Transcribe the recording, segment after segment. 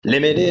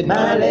Limited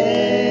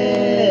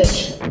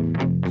mileage.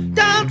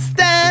 Don't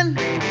stand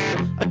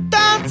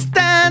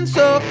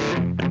so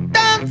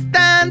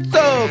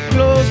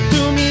close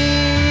to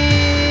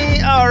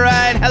me. All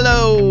right,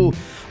 hello,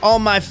 all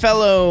my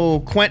fellow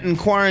Quentin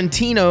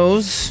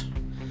Quarantinos.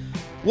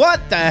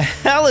 What the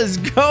hell is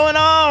going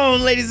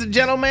on, ladies and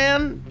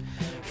gentlemen,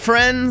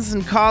 friends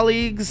and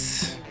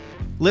colleagues,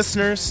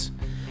 listeners?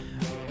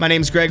 My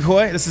name's Greg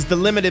Hoy. This is the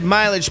Limited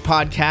Mileage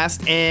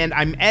Podcast, and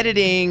I'm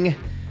editing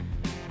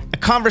a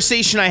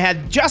conversation I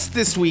had just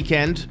this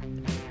weekend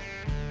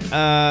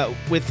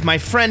with my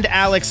friend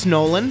Alex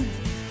Nolan.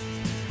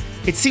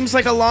 It seems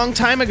like a long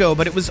time ago,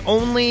 but it was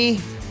only,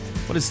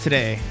 what is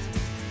today?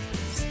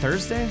 It's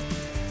Thursday?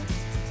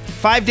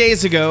 5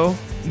 days ago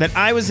that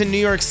I was in New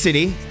York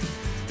City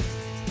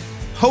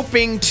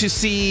hoping to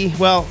see,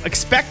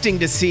 expecting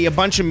to see a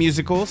bunch of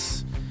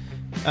musicals,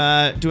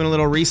 doing a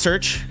little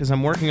research because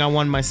I'm working on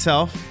one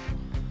myself.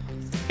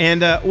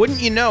 And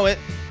wouldn't you know it,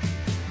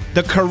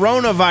 the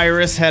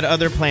coronavirus had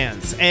other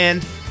plans.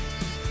 And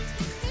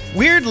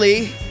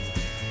weirdly,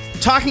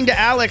 talking to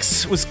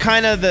Alex was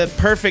kind of the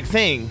perfect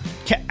thing.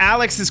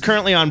 Alex is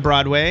currently on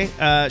Broadway.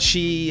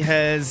 She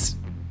has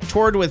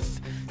toured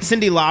with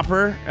Cyndi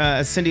Lauper,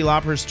 as Cyndi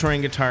Lauper's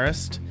touring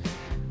guitarist.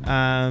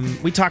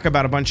 We talk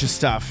about a bunch of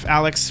stuff.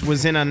 Alex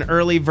was in an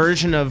early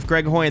version of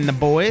Greg Hoy and the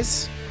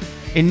Boys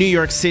in New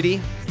York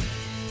City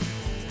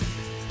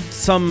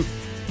some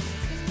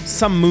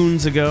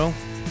moons ago.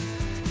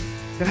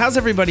 But how's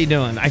everybody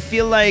doing? I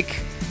feel like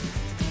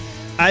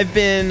I've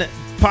been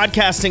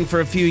podcasting for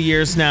a few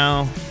years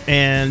now,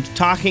 and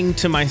talking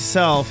to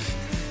myself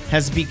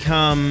has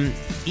become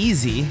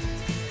easy.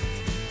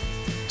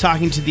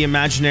 Talking to the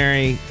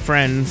imaginary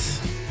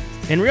friends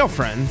and real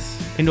friends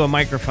into a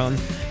microphone.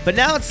 But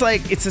now it's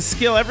like it's a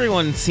skill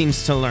everyone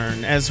seems to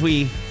learn as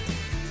we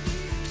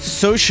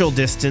social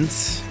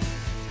distance,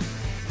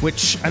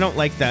 which I don't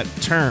like that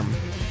term.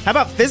 How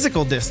about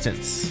physical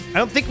distance? I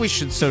don't think we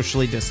should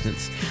socially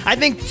distance. I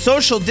think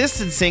social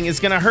distancing is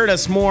going to hurt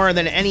us more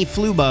than any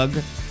flu bug,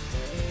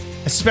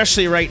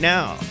 especially right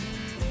now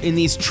in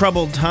these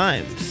troubled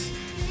times.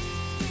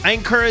 I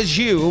encourage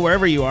you,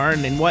 wherever you are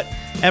and in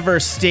whatever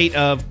state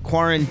of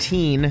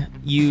quarantine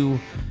you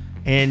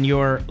and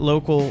your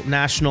local,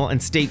 national,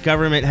 and state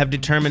government have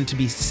determined to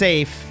be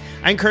safe,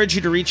 I encourage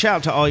you to reach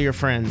out to all your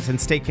friends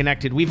and stay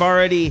connected. We've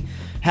already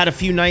had a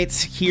few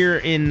nights here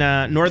in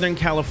Northern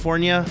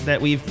California that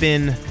we've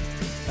been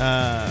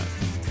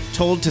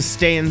told to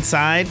stay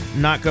inside,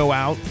 not go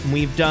out.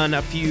 We've done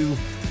a few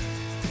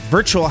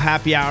virtual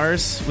happy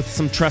hours with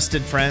some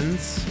trusted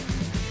friends.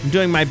 I'm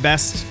doing my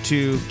best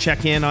to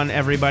check in on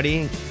everybody,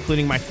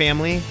 including my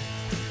family,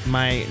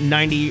 my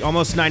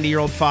almost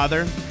 90-year-old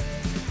father,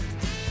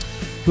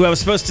 who I was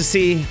supposed to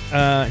see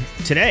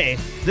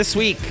this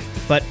week,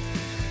 but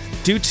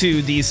due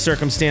to these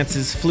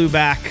circumstances, flew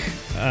back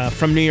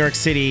from New York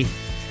City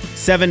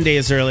 7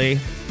 days early.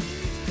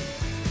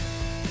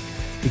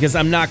 Because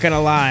I'm not going to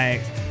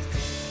lie,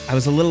 I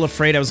was a little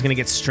afraid I was going to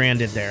get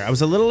stranded there. I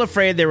was a little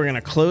afraid they were going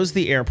to close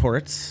the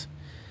airports.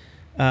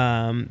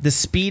 The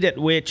speed at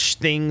which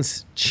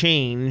things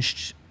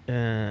changed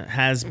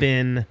has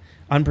been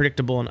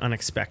unpredictable and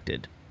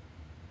unexpected.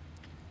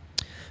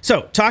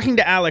 So, talking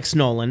to Alex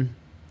Nolan,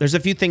 there's a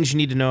few things you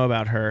need to know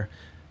about her.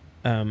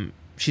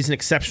 She's an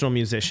exceptional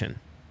musician.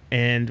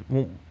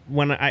 And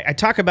when I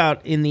talk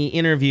about in the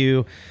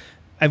interview,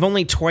 I've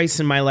only twice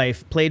in my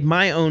life played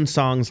my own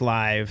songs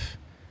live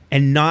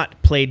and not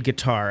played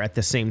guitar at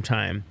the same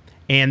time.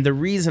 And the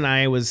reason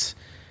I was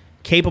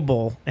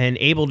capable and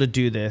able to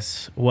do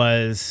this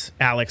was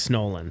Alex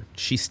Nolan.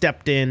 She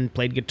stepped in,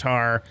 played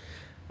guitar.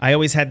 I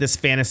always had this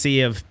fantasy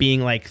of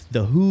being like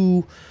The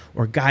Who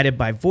or Guided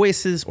by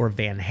Voices or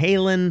Van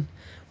Halen.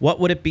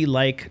 What would it be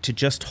like to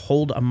just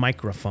hold a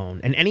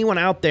microphone? And anyone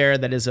out there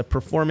that is a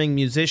performing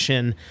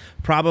musician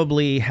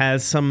probably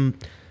has some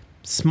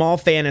small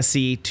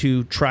fantasy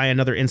to try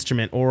another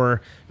instrument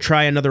or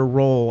try another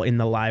role in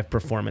the live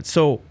performance.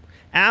 So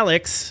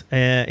Alex,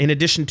 in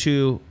addition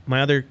to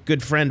my other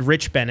good friend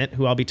Rich Bennett,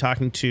 who I'll be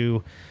talking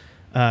to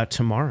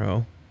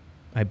tomorrow,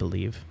 I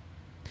believe,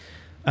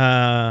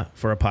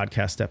 for a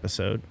podcast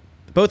episode,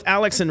 both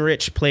Alex and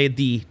Rich played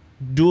the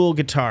dual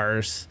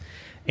guitars,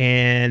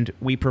 and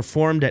we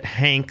performed at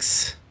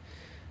Hank's.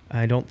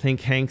 I don't think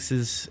Hank's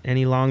is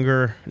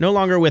no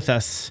longer with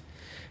us.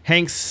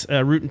 Hank's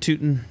Rootin'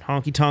 Tootin'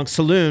 Honky Tonk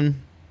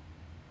Saloon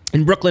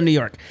in Brooklyn, New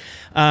York.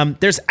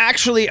 There's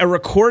actually a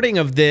recording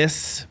of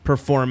this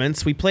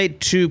performance. We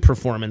played two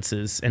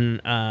performances, and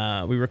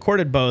we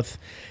recorded both.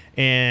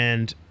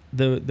 And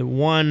the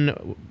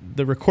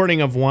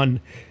recording of one,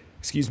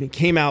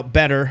 came out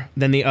better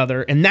than the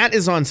other, and that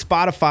is on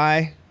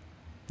Spotify.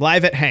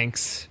 Live at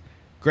Hank's,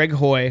 Greg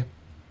Hoy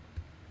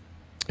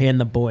and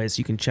the Boys.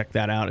 You can check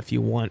that out if you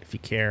want, if you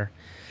care.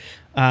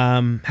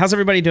 How's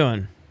everybody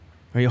doing?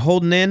 Are you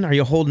holding in? Are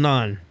you holding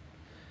on?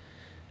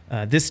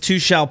 This too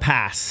shall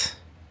pass.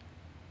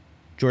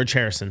 George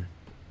Harrison.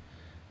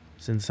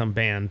 It's in some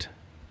band.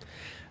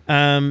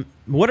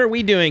 What are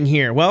we doing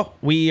here? Well,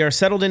 we are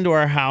settled into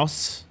our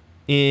house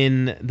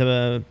in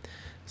the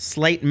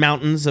slight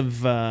mountains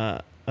of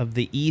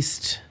the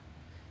east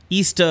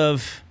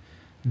of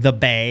the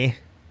Bay,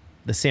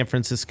 the San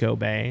Francisco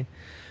Bay.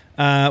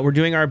 We're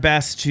doing our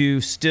best to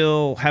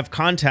still have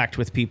contact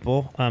with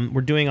people.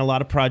 We're doing a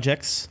lot of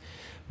projects.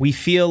 We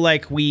feel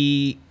like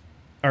we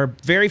are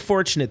very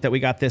fortunate that we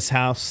got this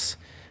house,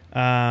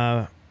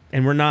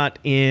 and we're not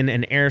in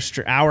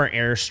our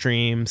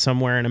Airstream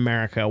somewhere in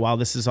America while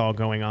this is all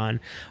going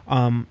on.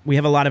 We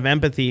have a lot of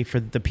empathy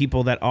for the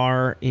people that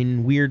are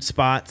in weird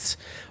spots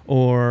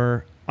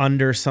or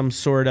under some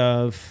sort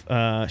of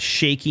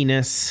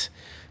shakiness.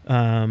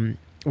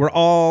 We're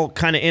all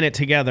kind of in it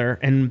together,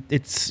 and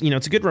it's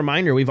a good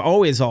reminder. We've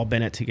always all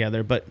been it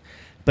together, but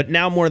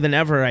now more than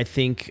ever, I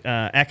think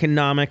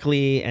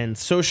economically and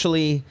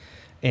socially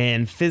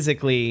and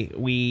physically,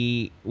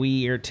 we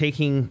are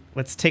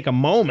let's take a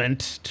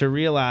moment to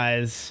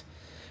realize,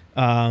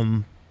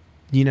 it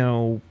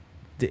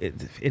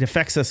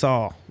affects us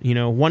all.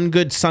 One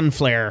good sun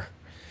flare,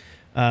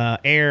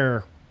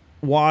 air,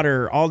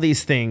 water, all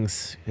these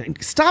things.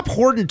 Stop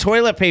hoarding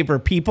toilet paper,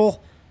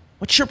 people.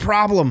 What's your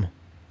problem?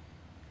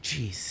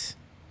 Jeez.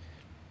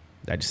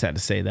 I just had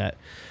to say that.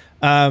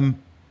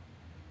 I'm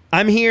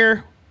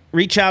here.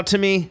 Reach out to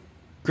me.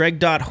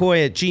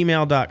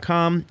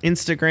 greg.hoy@gmail.com.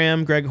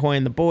 Instagram, Greg Hoy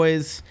and the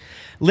Boys.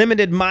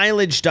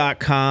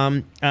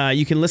 limitedmileage.com.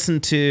 You can listen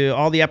to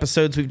all the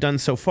episodes we've done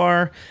so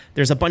far.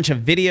 There's a bunch of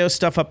video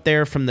stuff up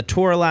there from the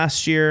tour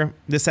last year.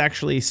 This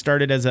actually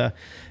started as a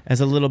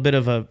little bit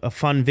of a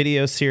fun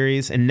video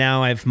series, and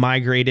now I've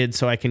migrated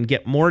so I can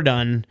get more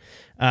done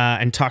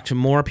and talk to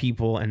more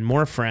people and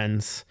more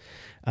friends.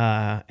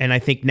 And I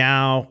think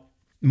now,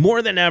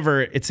 more than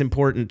ever, it's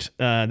important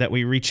that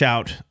we reach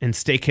out and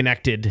stay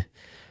connected,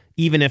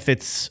 even if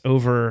it's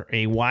over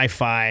a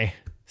Wi-Fi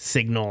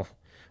signal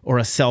or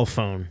a cell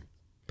phone.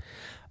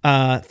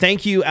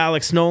 Thank you,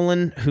 Alex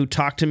Nolan, who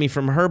talked to me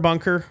from her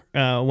bunker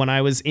when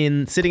I was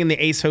sitting in the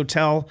Ace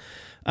Hotel,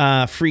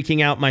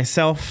 freaking out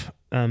myself.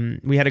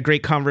 We had a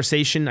great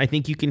conversation. I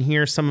think you can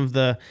hear some of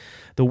the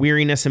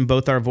weariness in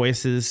both our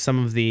voices,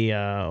 some of the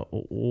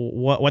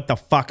what the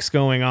fuck's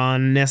going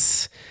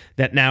on-ness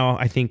that now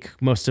I think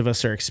most of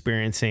us are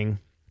experiencing.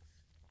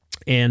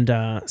 And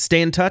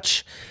stay in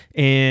touch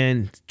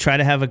and try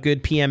to have a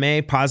good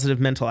PMA, positive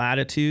mental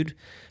attitude,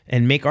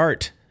 and make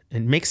art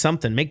and make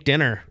something, make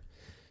dinner,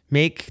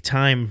 make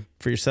time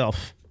for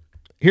yourself.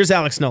 Here's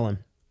Alex Nolan.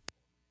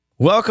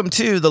 Welcome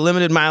to the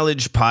Limited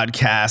Mileage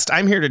Podcast.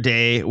 I'm here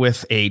today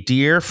with a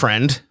dear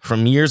friend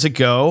from years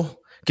ago,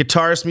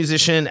 guitarist,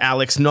 musician,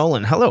 Alex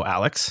Nolan. Hello,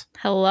 Alex.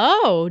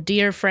 Hello,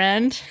 dear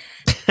friend.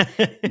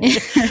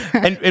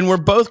 and we're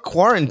both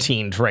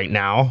quarantined right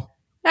now.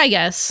 I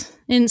guess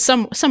in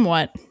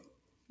somewhat.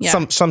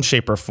 Yeah. Some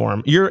shape or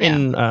form. You're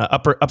in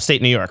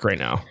upstate New York right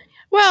now.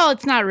 Well,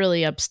 it's not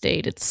really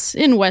upstate. It's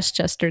in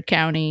Westchester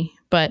County,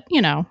 but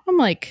I'm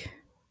like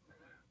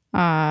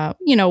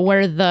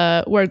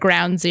where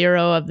ground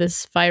zero of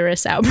this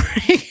virus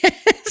outbreak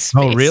is.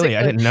 Oh, really?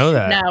 I didn't know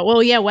that. No.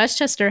 Well, yeah,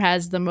 Westchester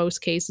has the most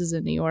cases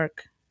in New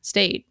York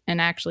State,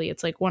 and actually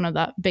it's like one of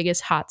the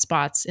biggest hot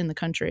spots in the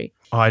country.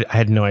 Oh, I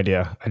had no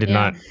idea. I did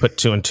not put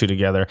two and two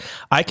together.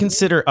 I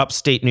consider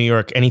upstate New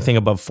York anything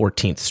above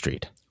 14th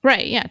Street.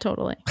 Right. Yeah,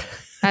 totally.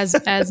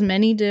 As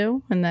many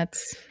do, and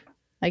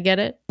I get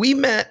it. We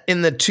met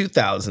in the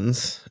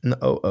 2000s, in the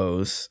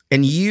 00s,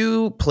 and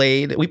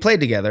we played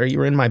together. You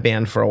were in my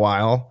band for a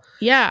while.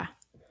 Yeah.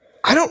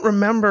 I don't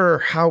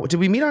remember did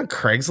we meet on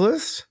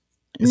Craigslist?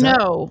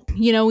 No.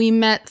 We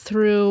met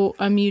through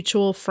a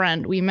mutual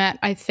friend. We met,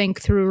 I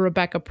think, through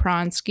Rebecca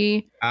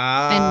Pronsky.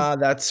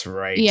 That's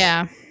right.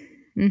 Yeah.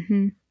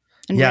 Mm-hmm.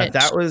 And Rich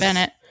that was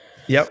Bennett.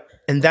 Yep.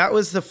 And that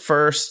was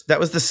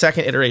the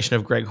second iteration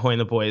of Greg Hoy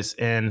and the Boys.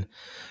 And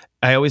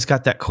I always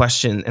got that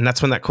question, and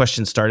that's when that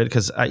question started,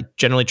 because I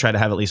generally try to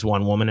have at least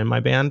one woman in my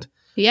band.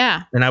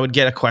 Yeah. And I would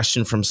get a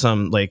question from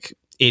some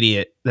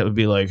idiot that would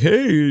be like,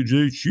 "Hey,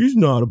 she's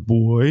not a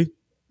boy."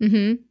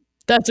 Mm-hmm.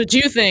 That's what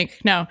you think.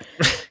 No.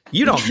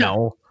 You don't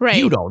know. Right.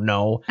 You don't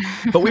know.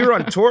 But we were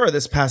on tour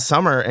this past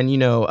summer, and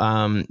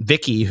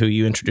Vicky, who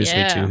you introduced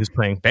me to, who's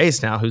playing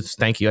bass now,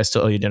 thank you. I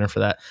still owe you dinner for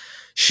that.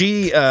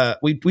 She,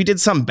 we did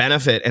some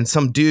benefit, and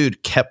some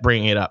dude kept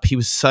bringing it up. He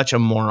was such a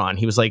moron.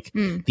 He was like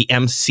the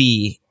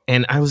MC.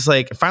 And I was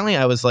like, finally,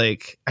 I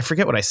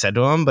forget what I said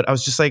to him, but I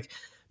was just like,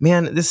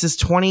 man, this is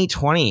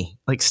 2020.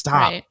 Like,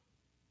 stop, Right.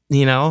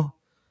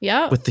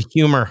 Yeah. With the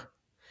humor.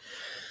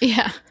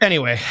 Yeah.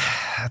 Anyway,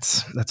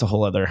 that's a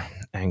whole other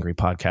angry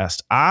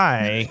podcast.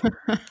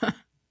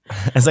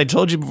 As I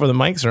told you before the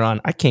mics are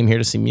on, I came here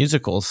to see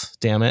musicals,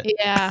 damn it.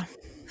 Yeah.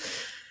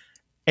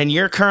 And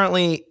you're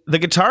currently the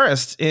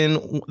guitarist in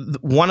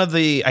one of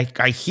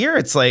I hear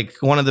it's like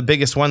one of the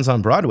biggest ones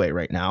on Broadway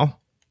right now.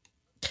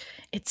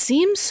 It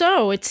seems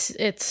so. It's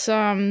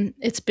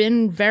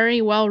been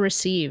very well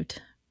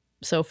received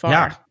so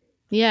far.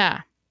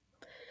 Yeah.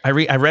 I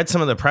read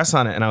some of the press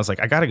on it, and I was like,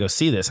 I got to go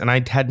see this. And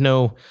I had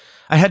no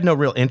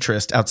real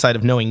interest outside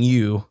of knowing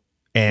you.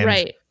 And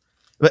right.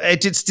 But it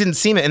just didn't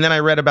seem it. And then I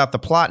read about the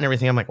plot and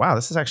everything. I'm like, wow,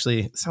 this is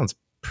actually sounds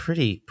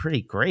pretty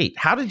great.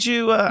 How did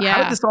you? How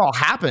Yeah. did this all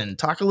happen?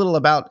 Talk a little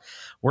about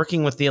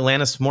working with the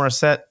Alanis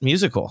Morissette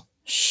musical.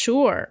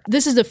 Sure.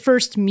 This is the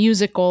first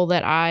musical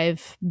that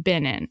I've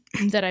been in,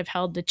 that I've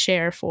held the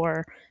chair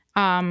for.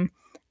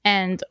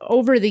 And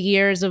over the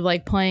years of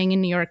like playing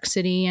in New York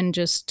City and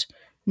just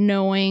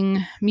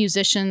knowing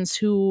musicians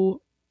who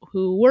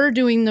were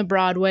doing the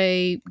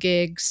Broadway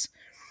gigs,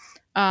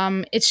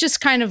 it's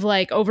just kind of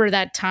like over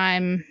that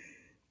time,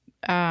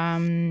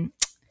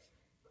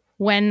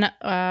 when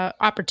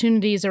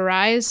opportunities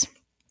arise,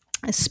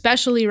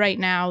 especially right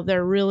now,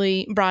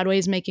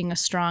 Broadway's making a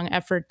strong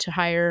effort to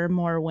hire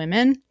more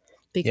women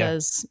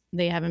because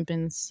they haven't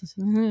been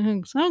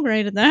so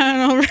great at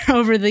that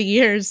over the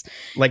years.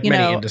 Like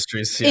many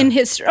industries. Yeah. In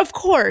history, of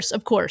course,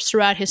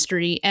 throughout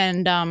history.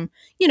 And, and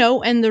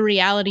the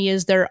reality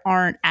is there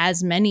aren't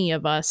as many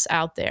of us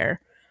out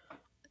there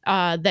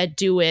that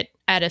do it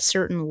at a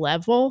certain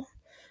level,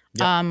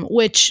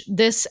 which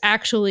this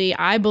actually,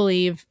 I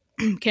believe,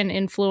 can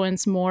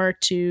influence more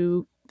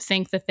to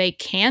think that they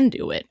can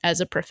do it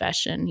as a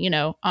profession,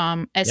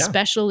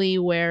 especially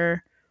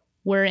where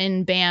we're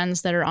in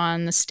bands that are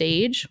on the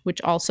stage,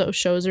 which also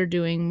shows are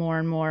doing more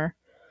and more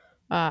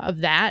of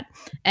that.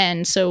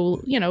 And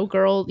so,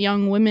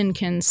 young women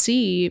can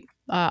see,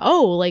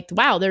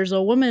 wow, there's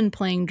a woman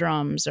playing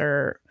drums,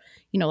 or,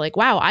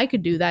 wow, I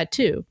could do that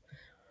too.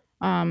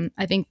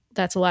 I think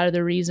that's a lot of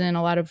the reason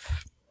a lot of,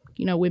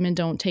 women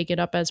don't take it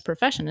up as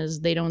profession, is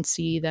they don't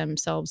see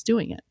themselves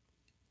doing it.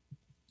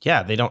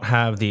 Yeah, they don't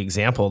have the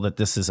example that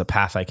this is a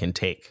path I can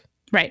take.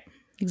 Right.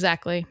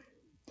 Exactly.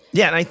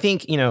 Yeah, and I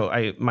think,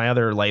 my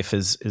other life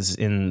is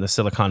in the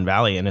Silicon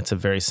Valley, and it's a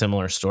very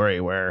similar story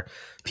where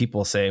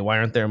people say, why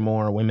aren't there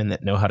more women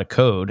that know how to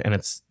code? And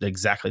it's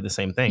exactly the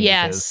same thing.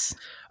 Yes.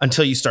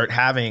 Until you start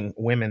having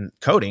women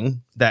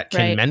coding that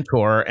can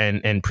mentor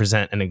and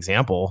present an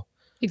example.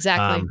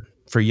 Exactly.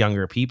 For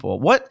younger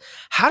people.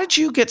 How did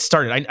you get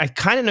started? I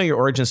kind of know your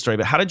origin story,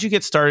 but how did you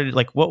get started?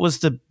 Like, what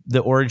was the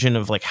origin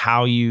of like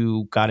how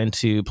you got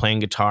into playing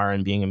guitar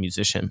and being a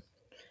musician?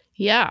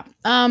 Yeah.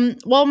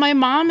 Well, my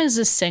mom is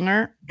a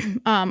singer.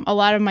 A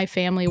lot of my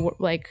family,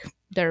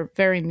 they're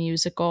very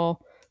musical.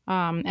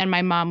 And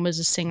my mom was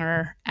a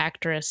singer,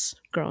 actress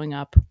growing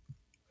up.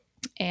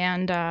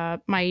 And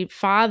my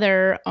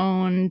father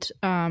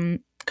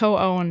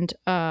co-owned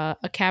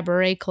a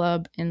cabaret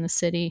club in the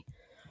city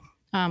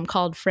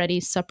called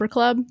Freddie's Supper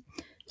Club.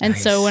 And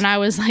Nice. So when I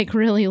was like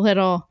really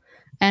little,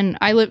 and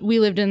we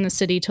lived in the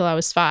city till I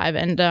was 5,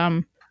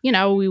 and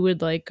we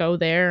would like go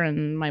there,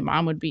 and my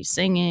mom would be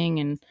singing,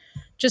 and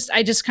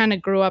I just kind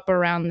of grew up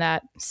around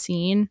that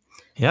scene.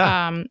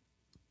 Yeah.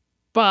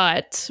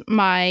 But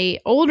my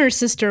older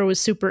sister was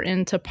super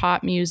into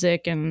pop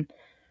music, and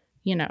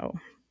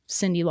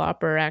Cyndi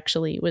Lauper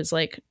actually was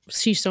like,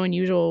 She's So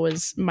Unusual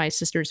was my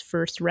sister's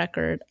first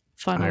record,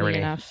 funnily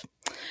enough.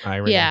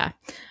 Irony. Yeah.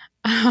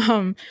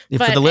 For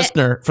the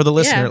listener,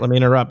 let me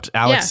interrupt.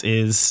 Alex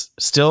is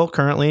still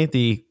currently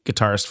the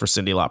guitarist for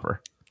Cyndi Lauper.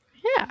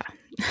 Yeah.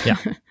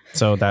 Yeah.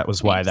 So that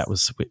was why that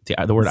was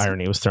the word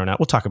irony was thrown out.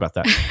 We'll talk about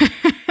that.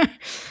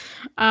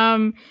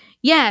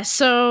 Yeah.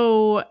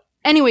 So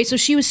anyway, so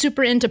she was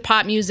super into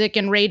pop music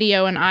and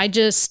radio, and I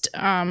just,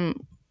 I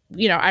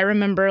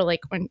remember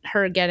like when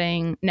her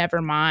getting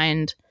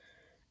Nevermind,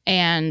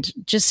 and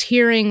just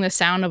hearing the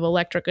sound of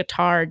electric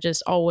guitar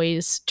just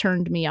always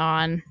turned me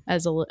on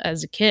as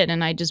a kid.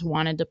 And I just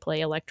wanted to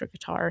play electric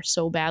guitar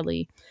so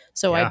badly.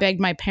 So I begged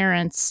my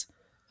parents,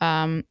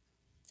 and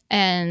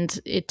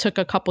it took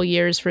a couple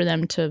years for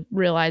them to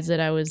realize that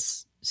I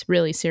was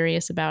really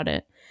serious about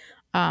it.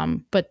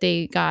 But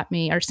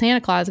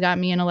Santa Claus got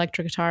me an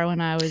electric guitar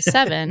when I was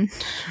 7.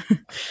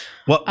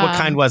 What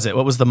kind was it?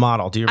 What was the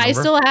model? Do you remember?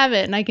 I still have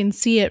it, and I can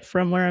see it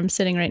from where I'm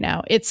sitting right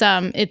now. It's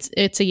a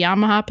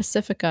Yamaha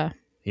Pacifica.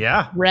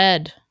 Yeah.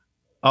 Red.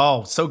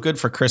 Oh, so good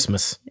for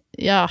Christmas.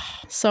 Yeah,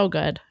 so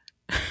good.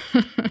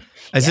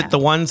 Is it the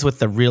ones with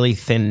the really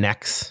thin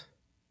necks?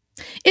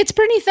 It's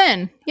pretty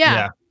thin.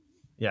 Yeah.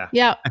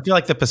 I feel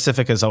like the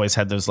Pacifica's always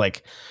had those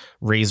like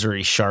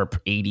razory sharp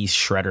 80s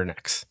shredder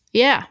necks.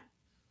 Yeah.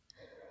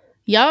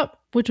 Yup.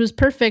 Which was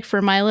perfect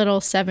for my little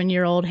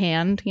 7-year-old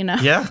hand,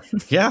 Yeah.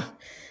 Yeah.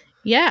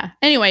 Yeah.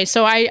 Anyway,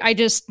 so I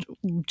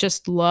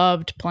just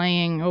loved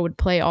playing. I would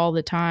play all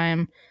the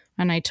time,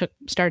 and I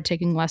started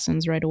taking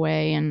lessons right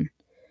away, and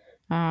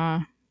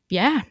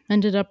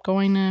ended up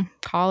going to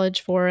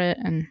college for it,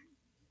 and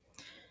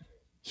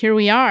here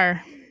we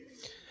are.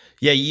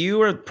 Yeah, you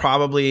were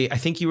I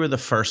think you were the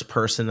first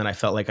person that I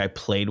felt like I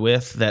played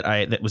with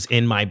that was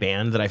in my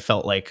band that I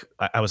felt like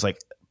I was like,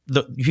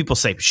 people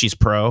say he's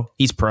pro.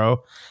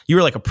 You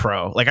were like a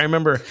pro. Like I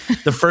remember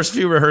the first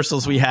few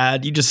rehearsals we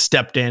had, you just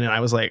stepped in, and I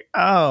was like,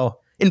 oh.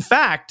 In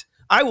fact,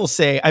 I will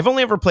say I've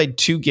only ever played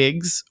 2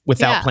 gigs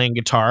without playing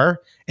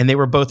guitar, and they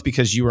were both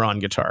because you were on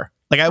guitar.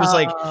 Like I was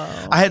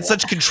I had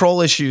such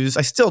control issues.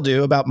 I still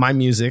do about my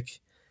music,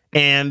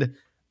 and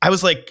I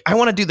was like, I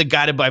want to do the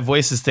Guided by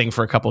Voices thing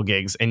for a couple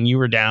gigs, and you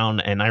were down.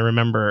 And I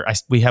remember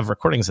we have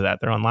recordings of that;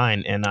 they're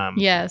online, and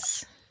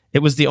yes. It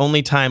was the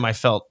only time I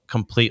felt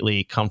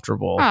completely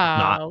comfortable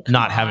Oh, come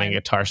not having a on.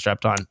 guitar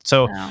strapped on.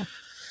 So No.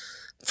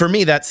 for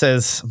me, that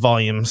says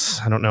volumes.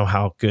 I don't know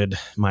how good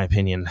my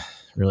opinion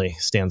really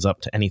stands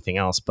up to anything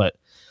else, but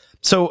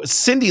so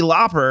Cyndi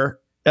Lauper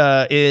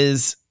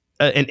is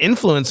an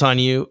influence on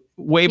you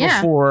way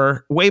Yeah.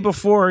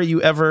 before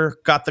you ever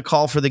got the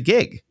call for the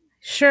gig.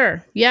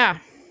 Sure. Yeah.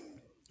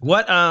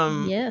 What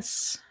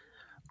Yes.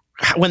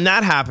 when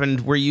that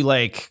happened, were you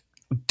like,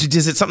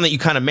 is it something that you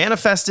kind of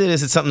manifested?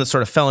 Is it something that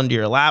sort of fell into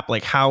your lap?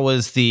 Like, how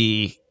was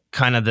the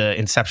kind of the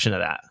inception of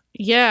that?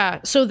 Yeah.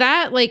 So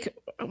that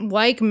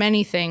like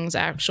many things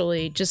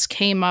actually just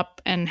came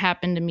up and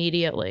happened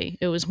immediately.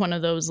 It was one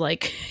of those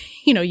like,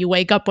 you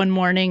wake up one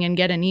morning and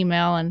get an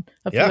email and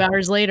a few Yeah.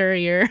 hours later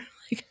you're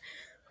like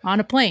on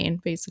a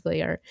plane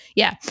basically, or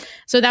yeah.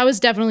 So that was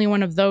definitely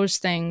one of those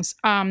things.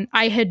 I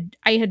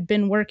had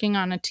been working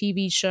on a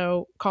TV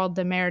show called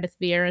The Meredith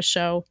Vieira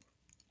Show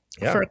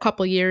for a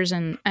couple years,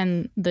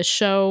 and the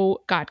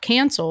show got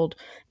canceled,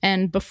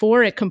 and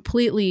before it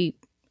completely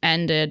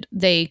ended,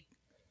 they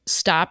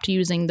stopped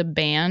using the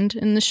band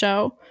in the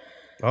show.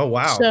 Oh,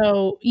 wow.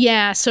 So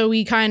yeah, so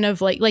we kind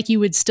of like you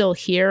would still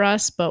hear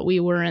us, but we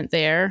weren't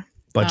there.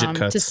 Budget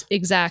cuts.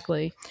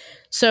 Exactly.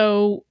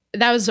 So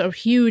that was a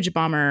huge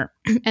bummer,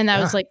 and that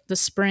was Yeah. like the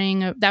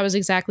spring of, that was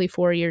exactly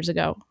 4 years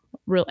ago,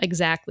 real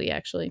exactly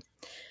actually.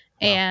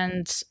 Wow.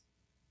 And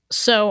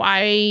so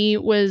I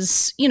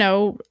was,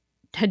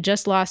 had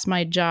just lost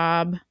my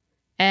job,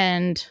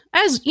 and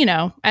as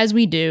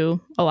we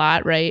do a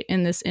lot, right,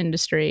 in this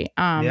industry.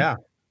 Yeah.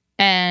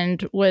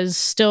 And was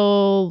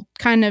still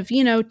kind of,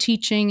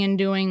 teaching and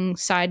doing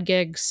side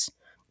gigs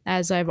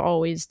as I've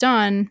always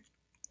done.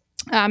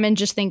 And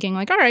just thinking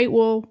like, all right,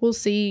 well, we'll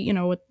see,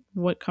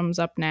 what comes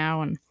up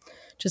now, and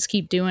just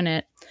keep doing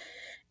it.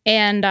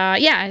 And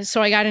yeah,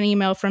 so I got an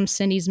email from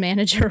Cindy's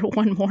manager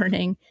one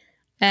morning.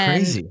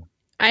 And Crazy.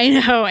 I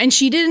know. And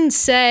she didn't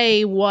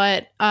say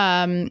what,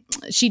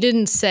 she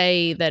didn't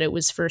say that it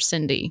was for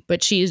Cindy,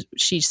 but she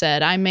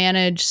said, I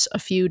manage a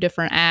few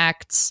different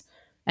acts.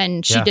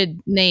 And she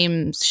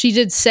she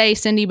did say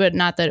Cindy, but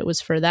not that it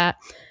was for that.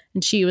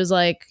 And she was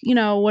like,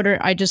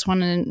 I just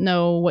want to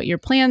know what your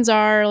plans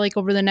are, like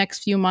over the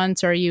next few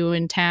months. Are you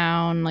in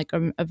town, like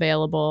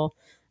available?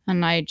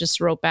 And I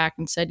just wrote back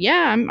and said,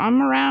 yeah,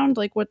 I'm around.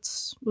 Like would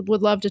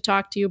love to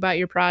talk to you about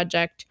your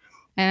project.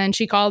 And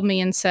she called me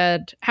and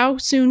said, how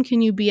soon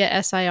can you be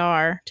at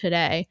SIR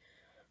today?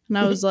 And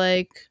I was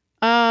like,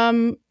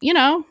 in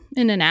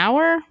an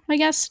hour, I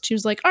guess. She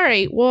was like, all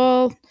right,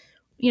 well,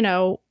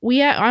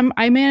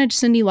 I manage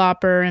Cyndi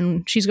Lauper,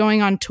 and she's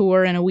going on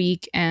tour in a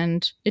week,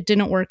 and it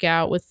didn't work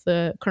out with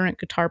the current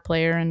guitar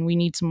player, and we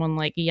need someone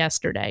like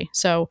yesterday.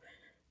 So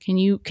can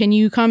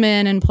you come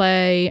in and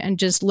play and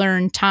just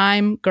learn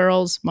time,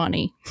 girls,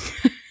 money?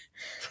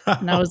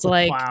 And I was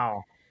like,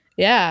 wow.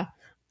 yeah.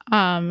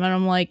 And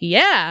I'm like,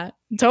 yeah,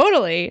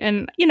 totally.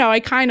 And, I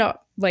kind of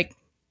like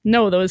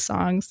know those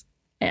songs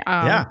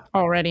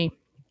already.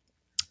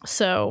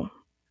 So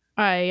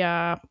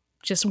I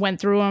just went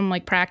through them,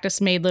 like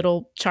practice, made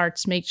little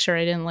charts, make sure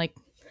I didn't like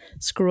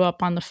screw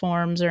up on the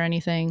forms or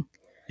anything.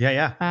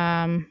 Yeah.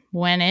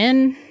 Went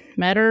in,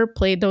 met her,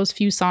 played those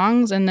few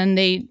songs, and then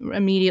they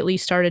immediately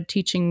started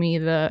teaching me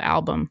the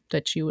album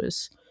that she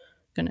was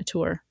going to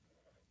tour.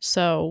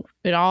 So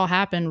it all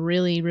happened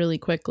really, really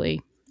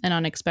quickly and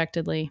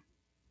unexpectedly.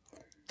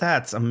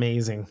 That's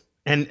amazing.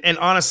 And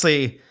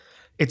honestly,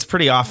 it's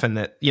pretty often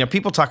that,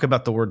 people talk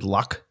about the word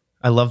luck.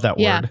 I love that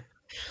Yeah. word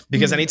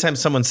because anytime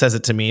someone says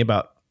it to me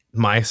about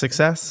my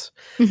success,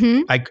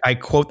 Mm-hmm. I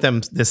quote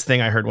them this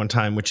thing I heard one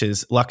time, which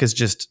is luck is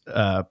just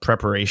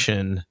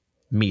preparation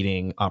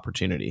meeting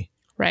opportunity.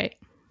 Right.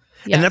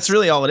 Yes. And that's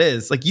really all it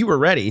is. Like you were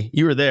ready,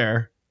 you were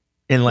there,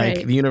 and like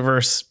Right. the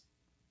universe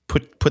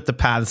put the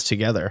paths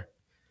together.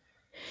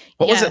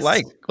 What was it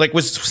like? Like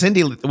was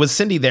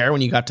Cyndi there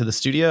when you got to the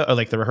studio, or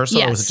like the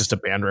rehearsal, or was it just a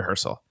band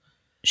rehearsal?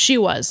 She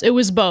was. It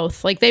was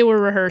both. Like they were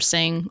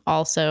rehearsing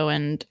also,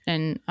 and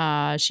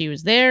she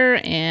was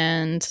there,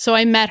 and so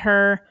I met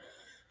her,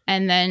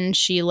 and then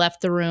she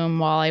left the room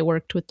while I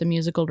worked with the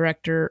musical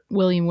director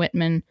William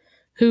Whitman,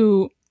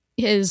 who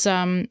has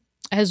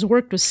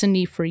worked with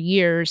Cyndi for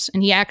years,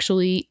 and he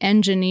actually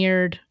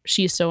engineered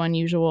 "She's So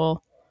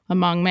Unusual"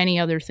 among many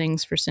other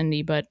things for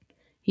Cyndi, but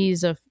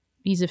he's a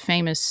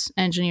famous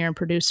engineer and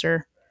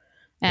producer,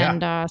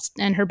 and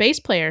her bass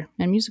player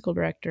and musical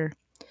director.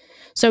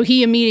 So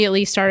he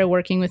immediately started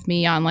working with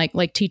me on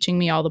like teaching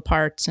me all the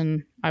parts,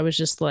 and I was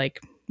just like,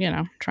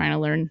 trying to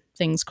learn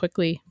things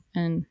quickly.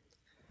 And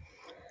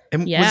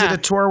was it a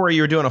tour where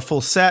you were doing a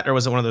full set, or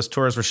was it one of those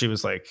tours where she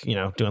was like,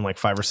 doing like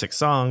 5 or 6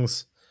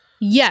 songs?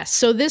 Yes.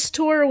 So this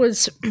tour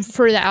was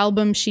for the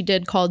album she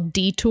did called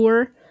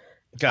Detour,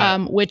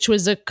 which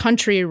was a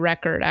country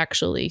record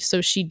actually.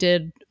 So she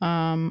did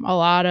a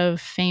lot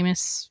of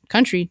famous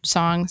country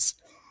songs.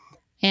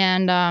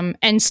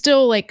 And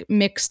still like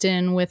mixed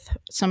in with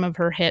some of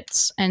her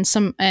hits, and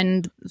some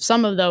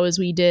of those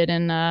we did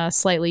in a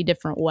slightly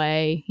different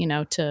way,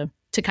 to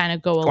to kind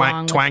of go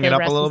along with twang the it up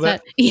rest a little of the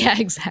set. Yeah,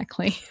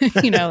 exactly.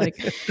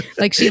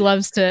 Like she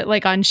loves to,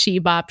 like on She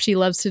Bop, she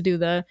loves to do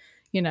the,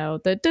 the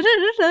da da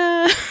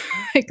da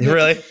da.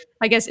 Really?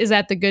 I guess, is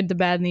that the good, the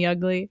bad, and the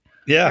ugly?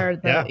 Yeah, Or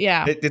the,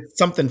 yeah. It's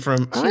something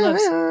from. She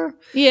loves.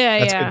 Yeah,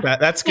 That's yeah. good.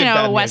 That's good.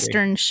 Bad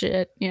Western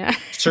shit. Yeah.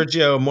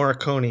 Sergio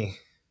Morricone.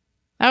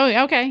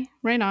 Oh, okay.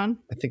 Right on.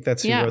 I think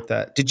that's who wrote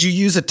that. Did you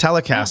use a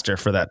Telecaster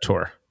for that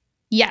tour?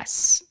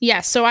 Yes.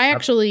 Yes. So I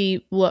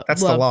actually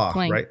that's the law,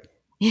 playing. Right?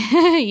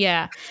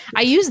 Yeah.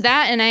 I used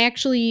that, and I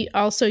actually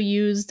also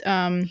used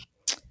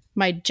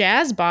my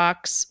jazz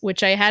box,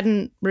 which I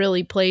hadn't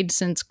really played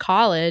since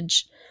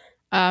college,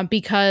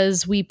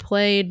 because we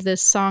played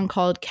this song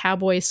called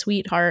Cowboy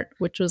Sweetheart,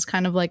 which was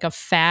kind of like a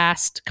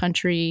fast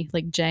country,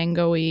 like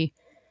Django-y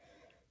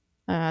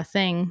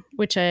thing,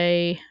 which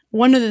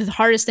one of the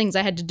hardest things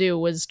I had to do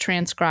was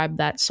transcribe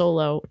that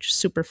solo, which is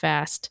super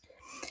fast.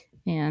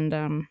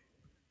 And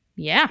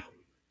yeah.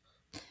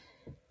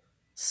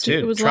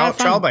 Dude, it was a lot of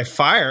fun. Trial by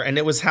Fire. And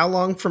it was how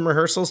long from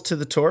rehearsals to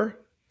the tour?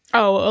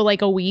 Oh,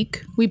 like a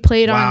week. We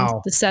played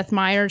on the Seth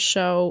Meyers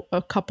show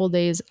a couple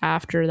days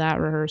after that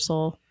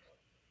rehearsal,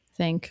 I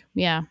think.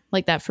 Yeah,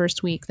 like that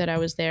first week that I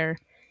was there.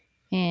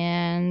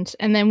 And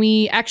then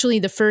we actually,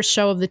 the first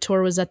show of the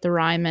tour was at the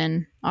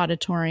Ryman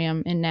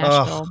Auditorium in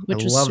Nashville,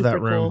 which was super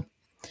cool.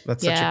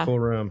 That's such a cool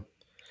room.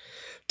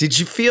 Did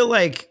you feel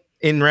like,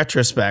 in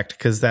retrospect,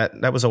 because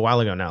that was a while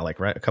ago now, like,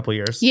 right? A couple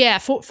years? Yeah,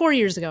 4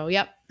 years ago.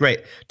 Yep.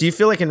 Right. Do you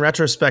feel like in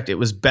retrospect it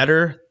was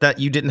better that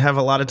you didn't have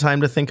a lot of time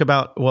to think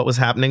about what was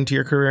happening to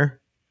your career?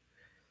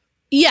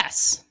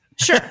 Yes.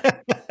 Sure.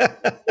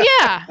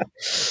 Yeah.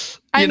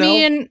 I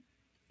mean,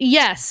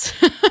 yes.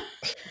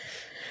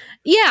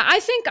 Yeah, I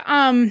think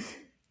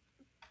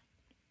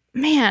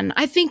man,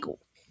 I think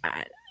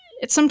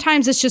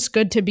sometimes it's just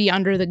good to be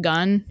under the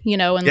gun,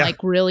 and like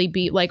really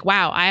be like,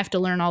 wow, I have to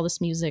learn all this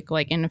music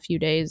like in a few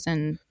days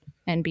and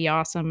be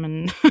awesome,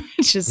 and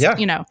it's just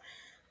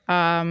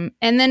and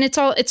then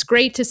it's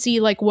great to see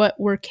like what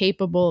we're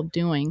capable of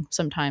doing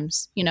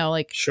sometimes,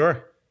 like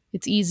sure,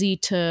 it's easy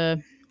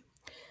to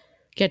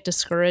get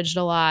discouraged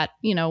a lot,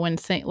 when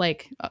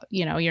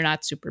you're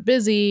not super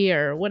busy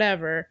or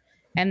whatever,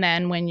 and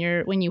then when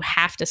you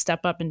have to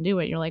step up and do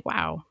it, you're like,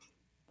 wow,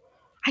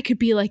 I could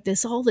be like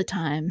this all the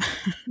time.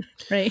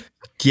 Right?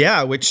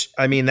 Yeah, which,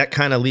 I mean, that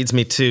kind of leads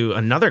me to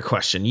another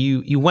question.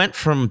 You went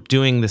from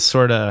doing this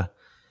sort of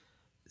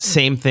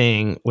same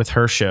thing with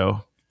her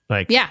show,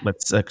 like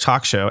let's a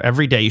talk show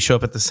every day. You show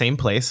up at the same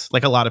place,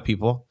 like a lot of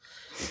people.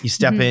 You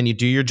step in, you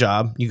do your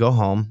job, you go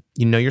home,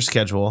 you know your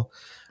schedule.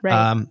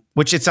 Right.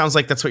 Which it sounds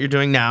like that's what you're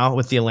doing now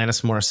with the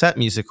Alanis Morissette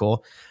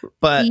musical.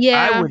 But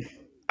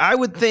I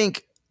would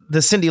think the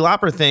Cyndi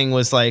Lauper thing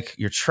was like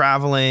you're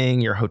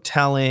traveling, you're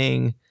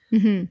hoteling.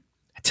 Mm-hmm.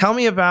 Tell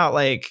me about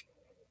like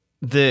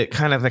the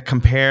kind of the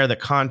compare, the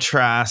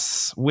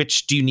contrasts.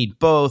 Which do you need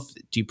both?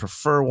 Do you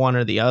prefer one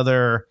or the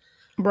other?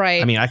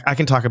 Right. I mean, I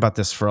can talk about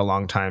this for a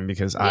long time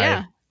because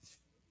I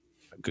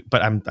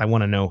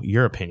want to know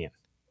your opinion.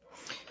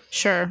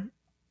 Sure.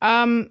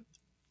 Wow.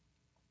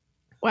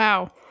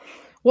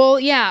 Well,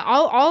 yeah,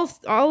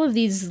 all of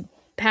these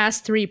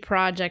past 3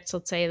 projects,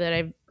 let's say, that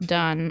I've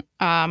done,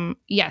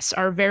 yes,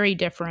 are very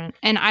different.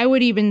 And I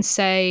would even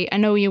say, I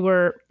know you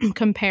were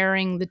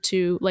comparing the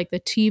two, like the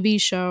TV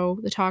show,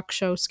 the talk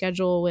show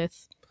schedule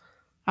with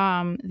the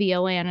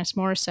Alanis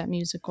Morissette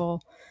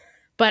musical.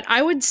 But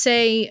I would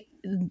say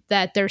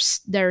that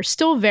they're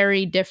still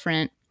very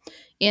different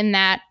in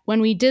that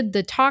when we did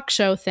the talk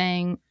show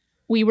thing,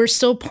 we were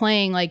still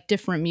playing like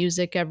different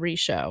music every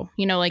show.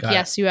 Like,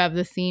 yes, you have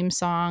the theme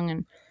song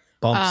and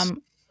bumps.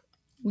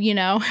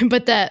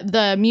 But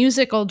the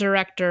musical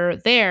director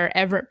there,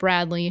 Everett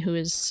Bradley, who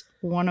is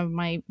one of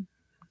my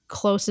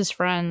closest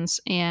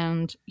friends,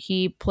 and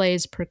he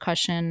plays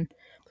percussion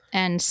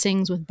and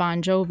sings with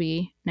Bon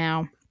Jovi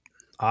now.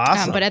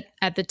 Awesome. But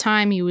at the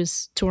time, he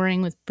was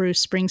touring with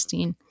Bruce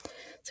Springsteen.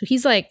 So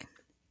he's like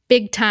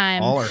big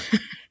time. Baller.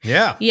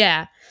 Yeah.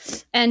 Yeah.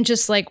 And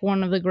just like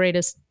one of the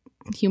greatest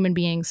human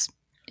beings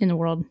in the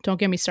world. Don't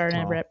get me started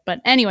on Everett.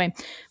 But anyway,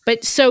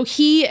 so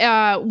he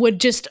would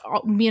just,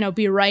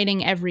 be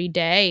writing every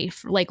day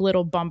for like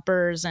little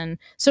bumpers. And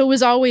so it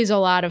was always a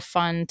lot of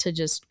fun to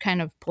just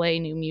kind of play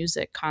new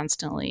music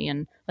constantly.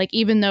 And like,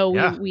 even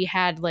though we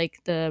had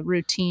like the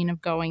routine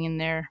of going in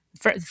there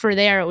for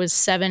there, it was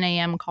 7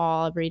 a.m.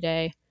 call every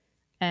day.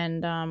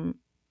 And,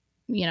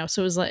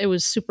 so it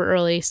was super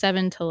early,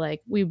 7 to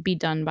like, we'd be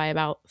done by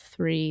about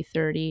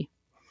 3:30.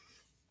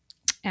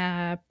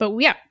 But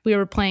yeah, we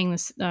were playing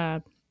this,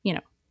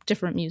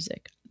 different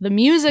music. The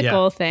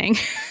musical thing,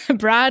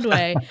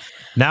 Broadway.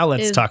 Now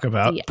let's talk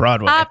about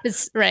Broadway.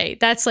 Right.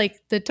 That's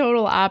like the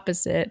total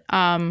opposite.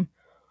 I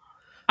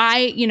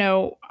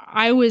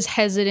was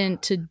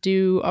hesitant to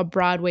do a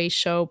Broadway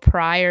show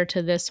prior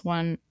to this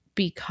one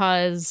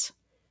because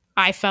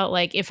I felt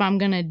like if I'm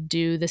going to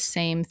do the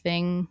same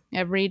thing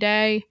every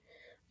day,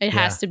 it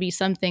has to be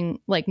something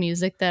like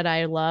music that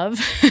I love,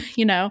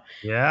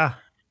 Yeah.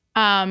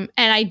 And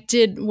I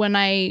did when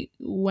I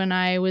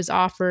was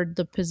offered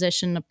the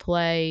position to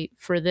play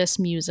for this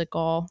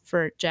musical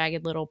for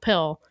Jagged Little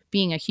Pill,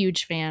 being a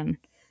huge fan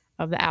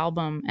of the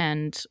album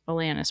and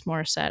Alanis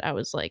Morissette, I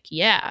was like,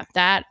 yeah,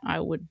 that I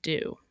would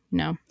do, you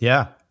know.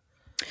 Yeah.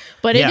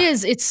 But Yeah.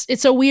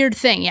 it's a weird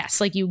thing. Yes,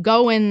 like you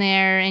go in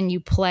there and you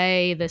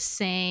play the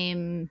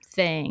same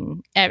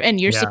thing, and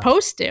you're Yeah.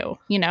 supposed to,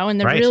 you know, and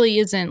there Right. really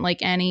isn't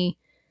like any.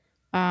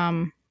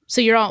 So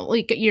you're all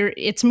like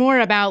it's more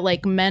about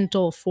like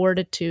mental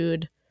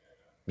fortitude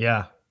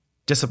Yeah.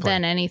 Discipline.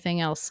 than anything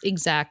else.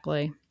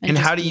 Exactly. And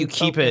just how do you being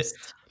keep it?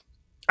 focused.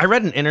 I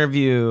read an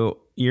interview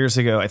years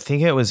ago. I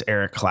think it was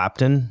Eric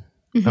Clapton.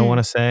 I Mhm. want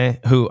to say,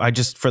 who I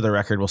just, for the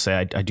record, will say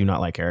I do not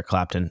like Eric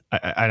Clapton.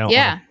 I don't.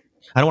 Yeah.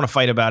 I don't want to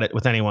fight about it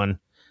with anyone.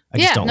 I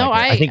just Yeah. don't No,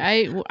 like it.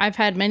 I think, I've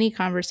had many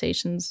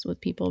conversations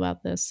with people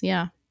about this.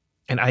 Yeah.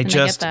 and I I get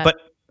just, that. but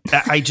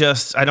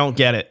I don't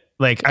get it.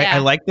 Like I Yeah.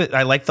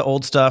 like the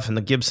old stuff and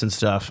the Gibson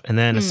stuff, and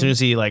then as soon as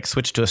he like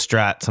switched to a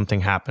Strat,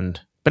 something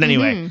happened. But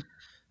anyway,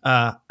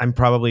 Mhm. I'm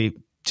probably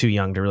too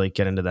young to really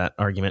get into that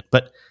argument.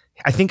 But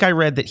I think I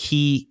read that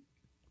he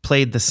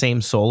played the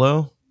same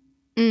solo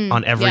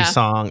on every Yeah.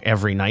 song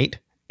every night,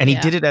 and he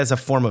Yeah. did it as a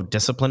form of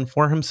discipline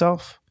for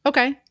himself,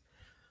 Okay.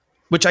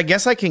 which I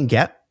guess I can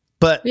get.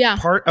 But Yeah.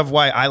 part of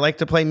why I like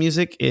to play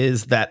music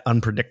is that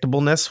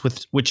unpredictableness,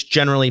 which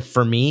generally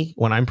for me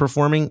when I'm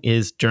performing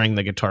is during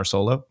the guitar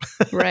solo.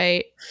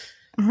 Right.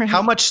 Right.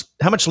 How much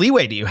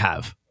leeway do you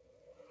have?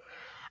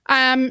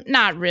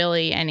 Not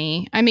really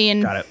any. I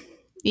mean, Got it.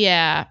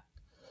 yeah.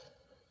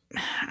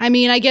 I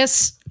mean, I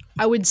guess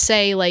I would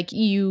say like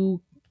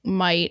you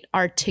might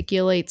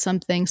articulate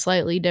something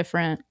slightly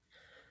different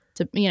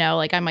to, you know,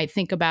 like I might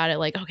think about it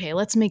like, okay,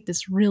 let's make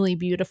this really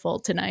beautiful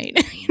tonight,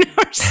 you know,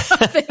 or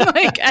something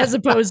like as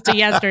opposed to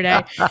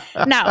yesterday.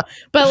 No,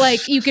 but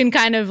like you can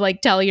kind of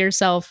like tell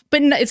yourself,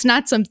 but it's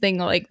not something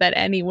like that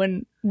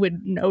anyone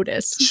would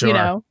notice, Sure. you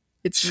know,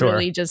 it's Sure.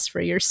 really just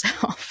for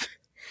yourself.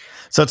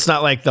 So it's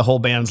not like the whole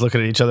band's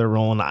looking at each other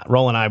rolling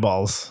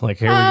eyeballs. Like,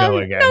 here we go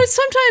again. No,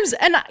 sometimes,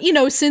 and you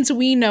know, since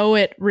we know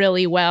it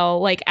really well,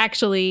 like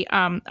actually,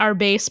 our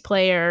bass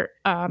player,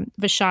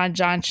 Vashon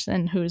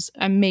Johnson, who's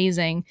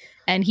amazing,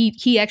 and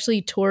he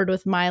actually toured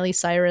with Miley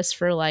Cyrus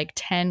for like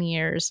 10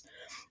 years,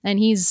 and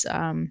he's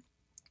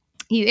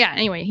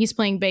anyway, he's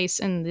playing bass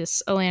in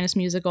this Alanis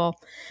musical,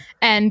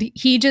 and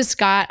he just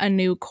got a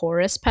new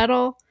chorus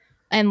pedal.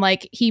 And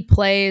like he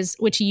plays,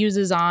 which he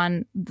uses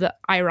on the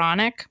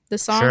Ironic, the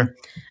song, Sure.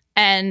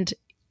 and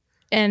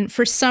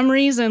for some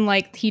reason,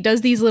 like he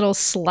does these little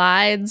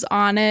slides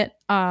on it,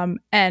 and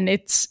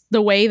it's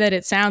the way that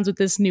it sounds with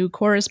this new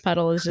chorus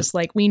pedal is just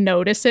like we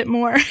notice it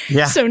more.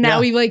 Yeah. So now yeah.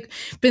 we've like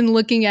been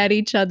looking at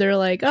each other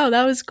like, oh,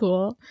 that was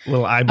cool,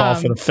 Little eyeball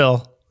for the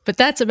fill. but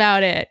that's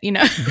about it, you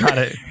know. Got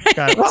it.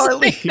 Got it. It's Well, at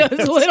like least.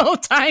 those little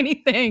tiny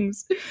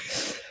things.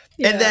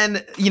 Yeah. And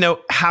then, you know,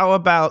 how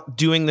about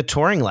doing the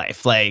touring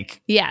life?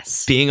 Like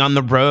Yes. being on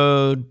the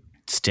road,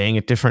 staying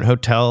at different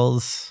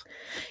hotels.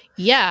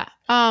 Yeah.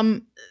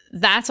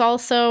 That's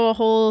also a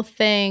whole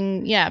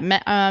thing. Yeah.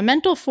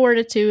 Mental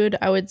fortitude,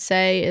 I would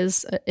say,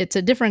 it's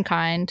a different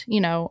kind,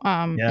 you know,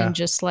 Yeah. and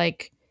just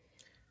like,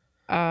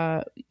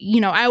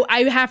 you know,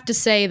 I have to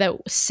say that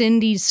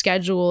Cindy's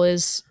schedule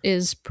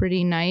is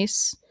pretty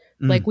nice.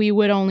 Like we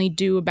would only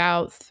do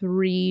about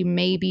 3,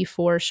 maybe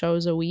 4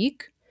 shows a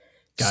week.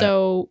 Got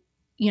So,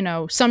 you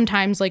know,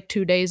 sometimes like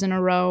 2 days in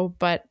a row,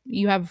 but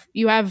you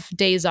have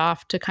days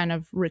off to kind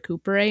of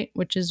recuperate,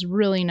 which is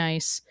really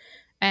nice.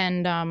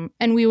 And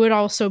we would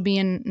also be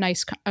in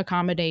nice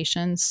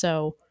accommodations,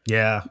 so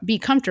Yeah. be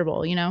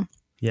comfortable, you know.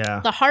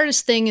 Yeah. The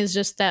hardest thing is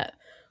just that,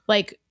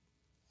 like,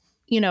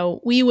 you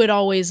know, we would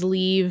always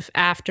leave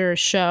after a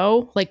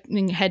show, like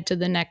and head to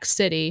the next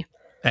city.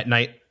 At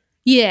night.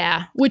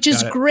 Yeah, which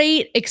is Got it.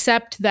 great,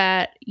 except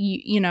that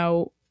you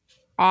know,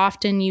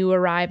 often you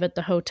arrive at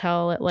the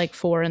hotel at like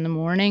 4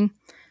 a.m,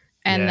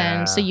 and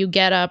then so Yeah. you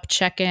get up,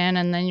 check in,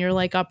 and then you're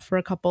like up for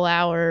a couple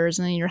hours,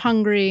 and then you're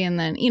hungry, and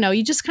then you know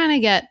you just kind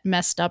of get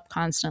messed up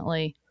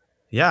constantly.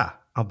 Yeah.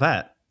 I'll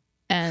bet.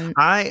 And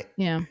I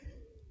yeah,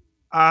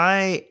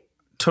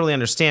 totally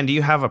understand. Do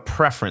you have a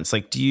preference?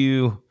 Like, do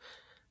you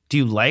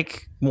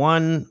like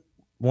one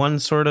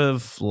sort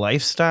of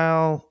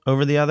lifestyle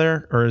over the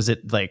other, or is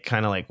it like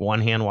kind of like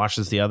one hand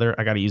washes the other?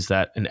 I got to use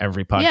that in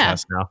every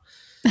podcast now.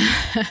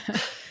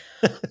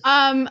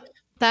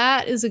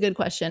 That is a good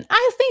question.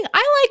 I think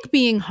I like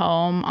being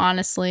home,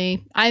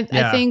 honestly. I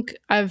Yeah. think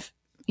I've,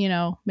 you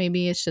know,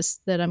 maybe it's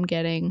just that I'm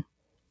getting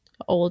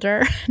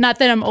older. Not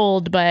that I'm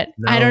old, but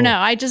I don't No. know.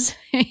 I just,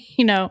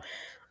 you know,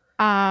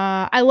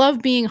 I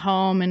love being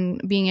home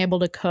and being able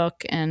to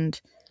cook and,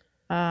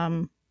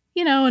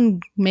 you know,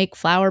 and make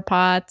flower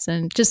pots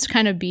and just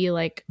kind of be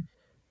like,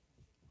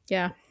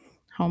 yeah,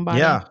 homebody.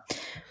 Yeah.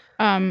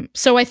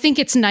 So I think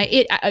it's nice.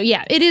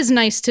 It is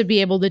nice to be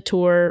able to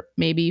tour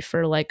maybe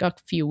for like a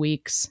few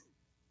weeks,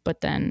 but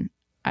then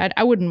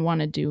I wouldn't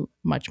want to do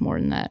much more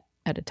than that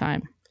at a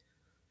time.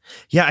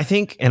 Yeah, I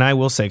think, and I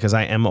will say, because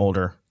I am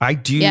older, I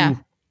do Yeah.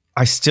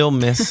 I still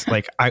miss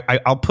like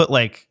I'll put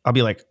like I'll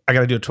be like I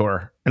got to do a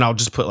tour and I'll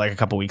just put like a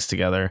couple weeks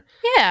together.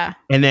 Yeah.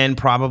 And then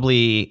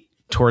probably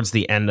towards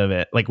the end of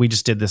it, like we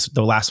just did this,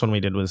 the last one we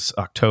did was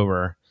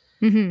October.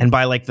 Mm-hmm. And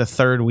by like the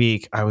third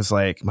week, I was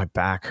like, my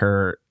back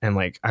hurt and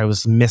like I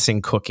was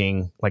missing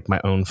cooking like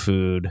my own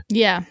food.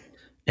 Yeah.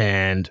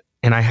 And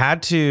I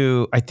had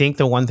to, I think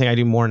the one thing I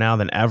do more now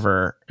than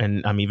ever,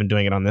 and I'm even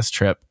doing it on this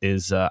trip,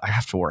 is I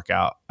have to work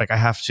out. Like I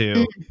have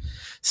to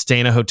stay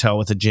in a hotel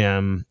with a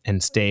gym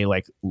and stay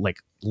like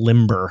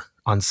limber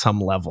on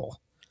some level.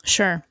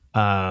 Sure.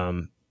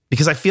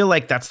 Because I feel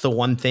like that's the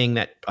one thing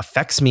that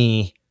affects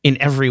me in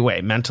every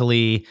way,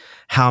 mentally,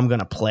 how I'm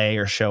going to play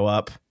or show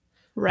up.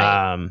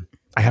 Right.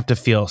 I have to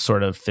feel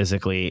sort of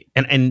physically.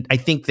 And I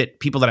think that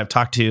people that I've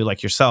talked to,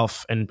 like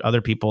yourself and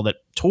other people that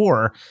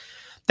tour,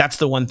 that's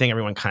the one thing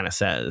everyone kind of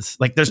says.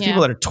 Like there's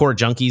people that are tour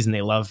junkies and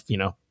they love, you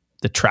know,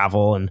 the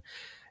travel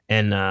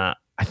and I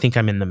think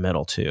I'm in the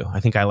middle too. I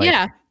think I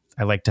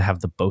like to have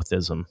the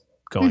bothism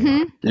going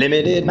on.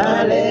 Limited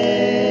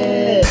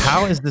mileage.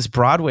 How is this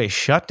Broadway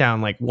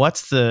shutdown? Like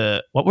what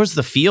was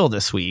the feel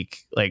this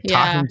week? Like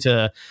talking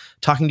to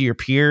your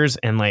peers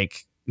and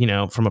like, you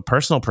know, from a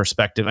personal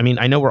perspective, I mean,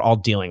 I know we're all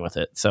dealing with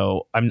it.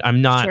 So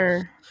I'm not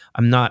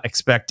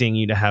expecting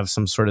you to have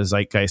some sort of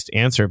zeitgeist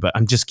answer, but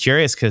I'm just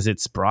curious because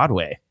it's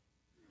Broadway.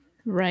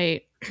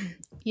 Right.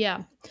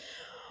 Yeah.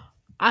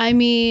 I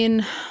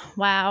mean,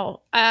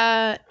 wow.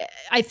 I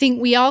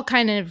think we all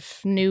kind of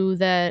knew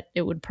that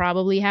it would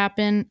probably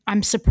happen.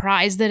 I'm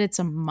surprised that it's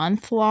a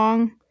month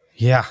long.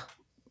 Yeah.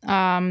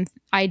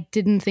 I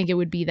didn't think it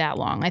would be that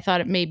long. I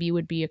thought it maybe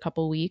would be a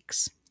couple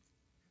weeks.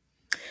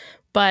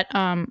 But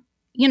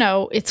you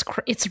know, it's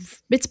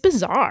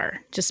bizarre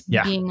just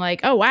being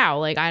like, oh wow,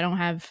 like I don't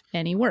have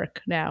any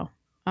work now.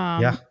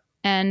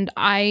 And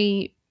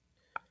I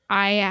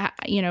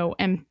you know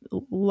am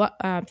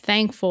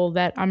thankful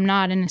that I'm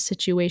not in a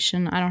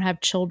situation. I don't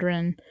have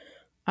children.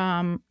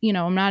 You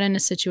know, I'm not in a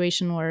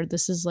situation where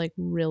this is like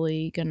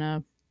really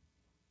gonna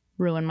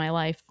ruin my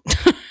life.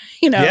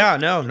 You know. Yeah.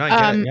 No. Not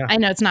yet. Yeah. I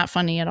know it's not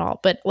funny at all,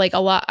 but like a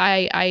lot,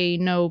 I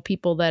know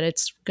people that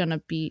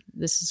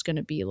this is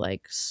gonna be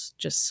like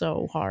just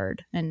so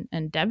hard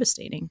and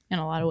devastating in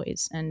a lot of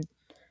ways. And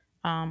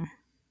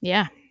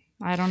yeah,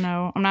 I don't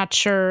know. I'm not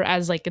sure,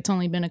 as like it's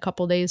only been a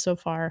couple days so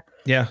far.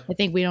 Yeah. I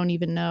think we don't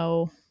even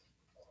know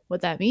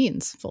what that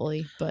means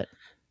fully, but.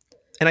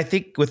 And I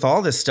think with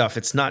all this stuff,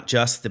 it's not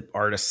just the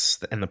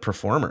artists and the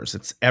performers,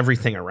 it's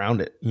everything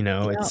around it. You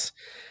know,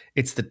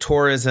 it's the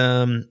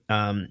tourism.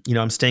 You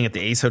know, I'm staying at the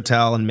Ace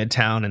Hotel in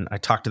Midtown and I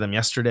talked to them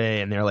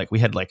yesterday and they're like, we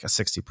had like a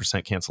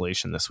 60%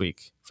 cancellation this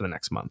week for the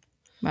next month.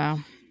 Wow.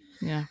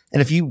 Yeah.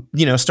 And if you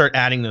start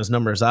adding those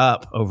numbers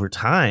up over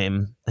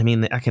time, I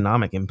mean, the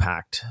economic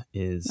impact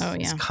is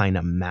kind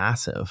of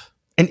massive.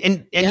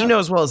 And you know,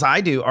 as well as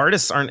I do,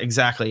 artists aren't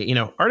exactly, you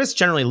know, artists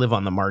generally live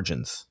on the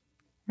margins.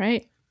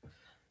 Right.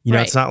 You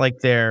know, it's not like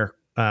they're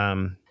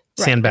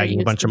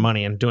sandbagging a bunch of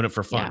money and doing it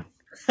for fun.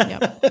 Yeah.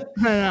 Yep.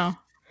 I don't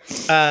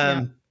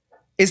know.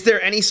 Is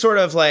there any sort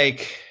of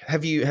like,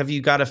 have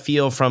you got a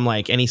feel from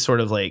like any sort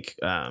of like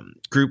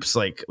groups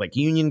like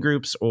union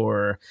groups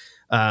or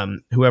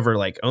whoever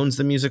like owns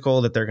the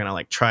musical that they're going to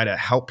like try to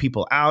help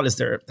people out? Has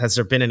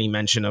there been any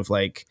mention of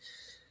like,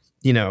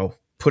 you know,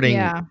 putting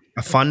a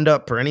fund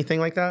up or anything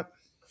like that?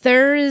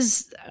 There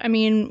is, I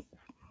mean,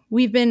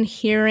 we've been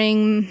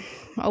hearing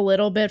a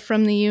little bit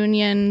from the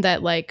union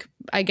that like,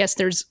 I guess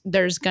there's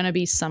going to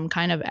be some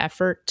kind of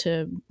effort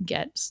to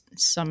get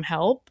some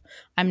help.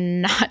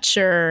 I'm not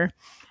sure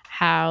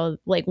how,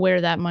 like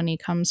where that money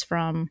comes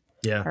from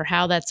or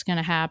how that's going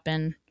to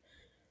happen.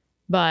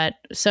 But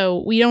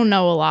so we don't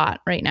know a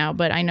lot right now,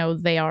 but I know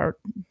they are,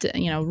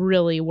 you know,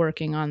 really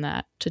working on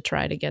that to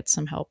try to get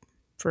some help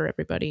for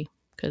everybody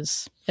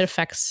because it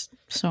affects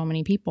so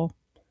many people.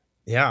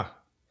 Yeah.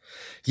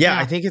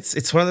 I think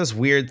it's one of those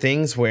weird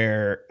things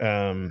where,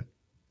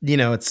 you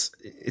know,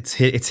 it's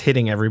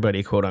hitting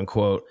everybody, quote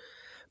unquote,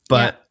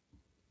 but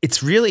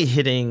it's really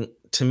hitting,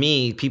 to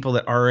me, people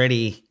that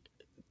already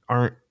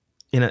aren't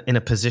in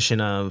a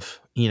position of,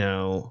 you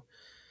know,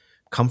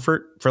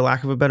 comfort, for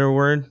lack of a better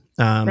word.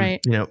 You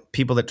know,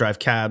 people that drive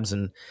cabs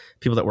and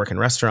people that work in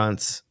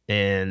restaurants.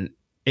 And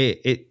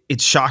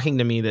it's shocking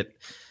to me that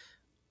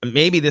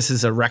maybe this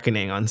is a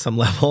reckoning on some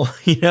level,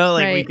 you know,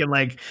 like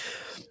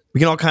we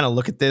can all kind of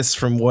look at this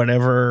from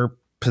whatever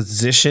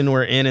position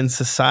we're in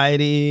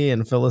society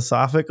and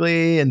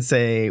philosophically and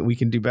say we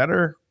can do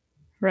better.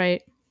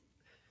 Right.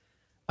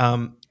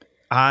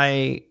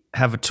 I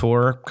have a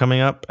tour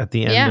coming up at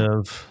the end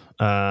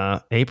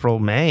of April,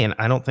 May, and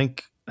I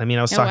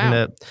was talking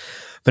to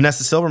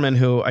Vanessa Silverman,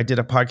 who I did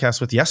a podcast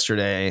with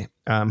yesterday,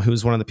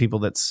 who's one of the people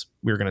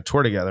we were going to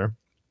tour together.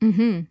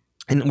 Mm-hmm.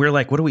 And we're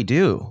like, what do we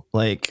do?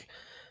 Like,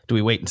 do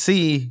we wait and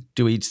see?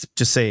 Do we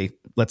just say,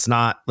 let's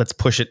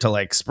push it to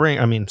like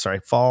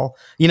fall?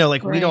 You know,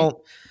 like we don't.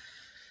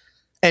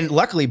 And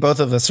luckily both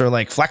of us are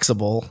like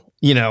flexible,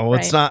 you know,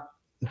 it's not,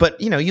 but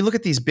you know, you look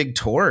at these big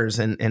tours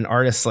and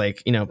artists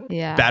like, you know,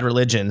 Bad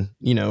Religion,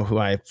 you know, who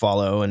I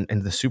follow and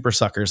the Super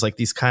Suckers, like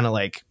these kind of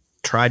like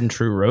tried and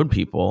true road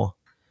people.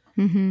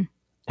 Mm-hmm.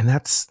 And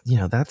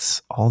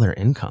that's all their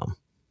income.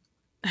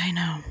 I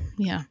know.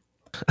 Yeah.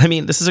 I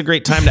mean, this is a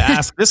great time to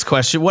ask this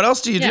question. What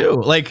else do you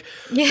do? Like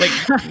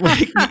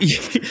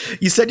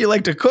you said you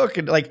like to cook,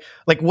 and like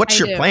what's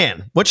your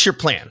plan? What's your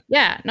plan?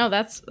 Yeah, no,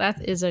 that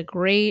is a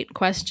great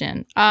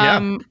question.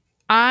 Yeah.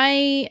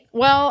 I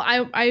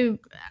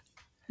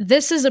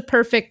this is a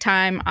perfect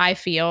time, I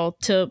feel,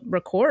 to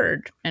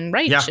record and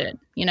write shit,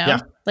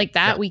 like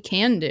that we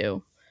can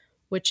do,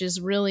 which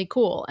is really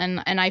cool. And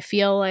I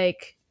feel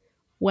like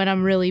when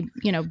I'm really,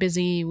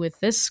 busy with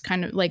this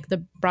kind of like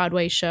the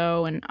Broadway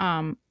show, and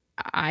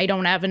I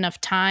don't have enough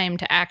time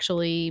to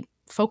actually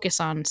focus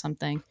on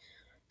something.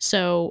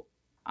 So,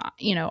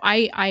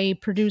 I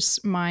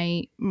produce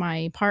my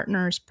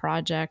partner's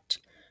project,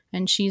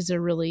 and she's a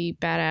really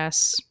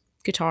badass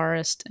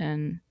guitarist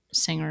and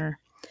singer.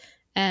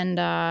 And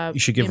you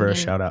should give her a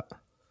shout out.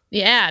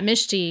 Yeah,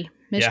 Mishti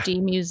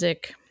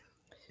Music.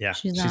 Yeah,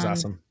 she's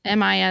awesome.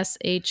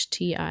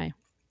 MISHTI.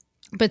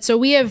 But so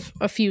we have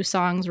a few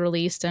songs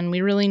released, and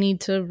we really need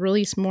to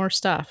release more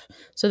stuff.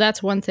 So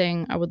that's one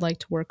thing I would like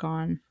to work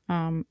on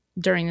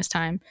during this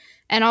time.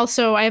 And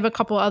also, I have a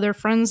couple other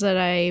friends that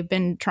I've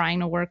been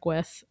trying to work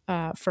with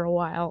for a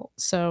while.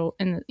 So,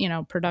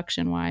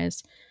 production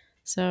wise.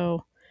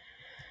 So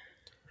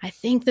I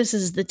think this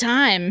is the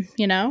time,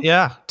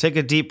 Yeah. Take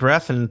a deep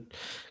breath and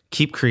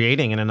keep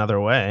creating in another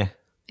way.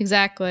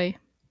 Exactly.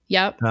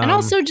 Yep. And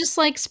also just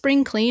like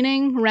spring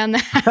cleaning around the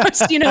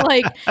house,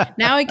 like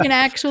now I can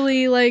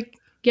actually like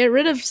get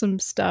rid of some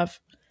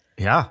stuff.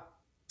 Yeah.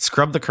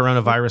 Scrub the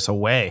coronavirus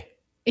away.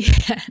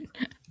 Yeah.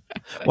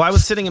 Well, I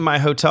was sitting in my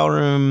hotel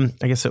room.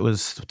 I guess it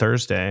was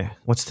Thursday.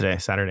 What's today?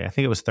 Saturday. I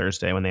think it was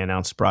Thursday when they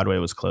announced Broadway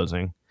was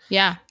closing.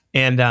 Yeah.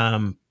 And,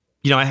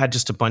 I had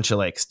just a bunch of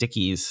like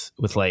stickies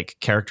with like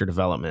character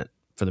development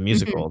for the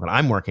musical that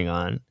I'm working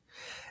on.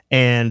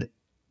 And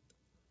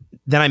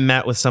then I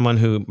met with someone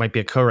who might be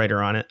a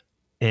co-writer on it.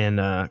 And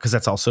because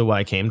that's also why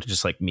I came, to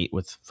just like meet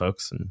with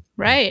folks and,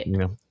 right.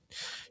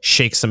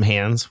 Shake some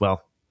hands.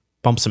 Well,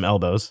 bump some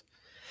elbows.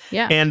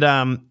 Yeah. And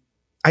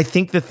I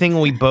think the thing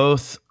we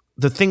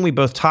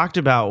both talked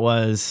about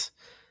was,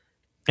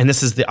 and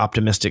this is the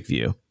optimistic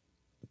view,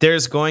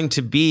 there's going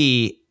to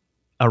be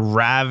a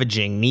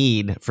ravaging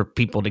need for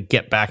people to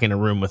get back in a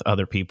room with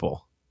other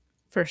people.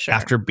 For sure.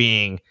 After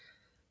being,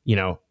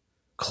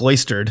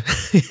 cloistered,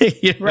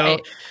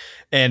 right.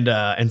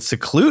 and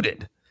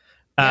secluded.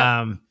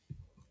 Yep.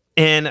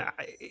 And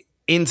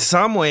in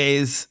some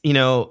ways,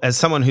 as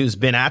someone who's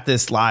been at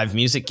this live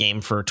music game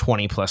for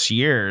 20 plus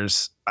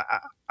years,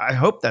 I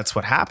hope that's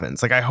what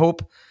happens. Like, I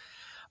hope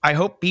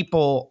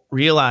people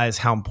realize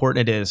how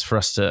important it is for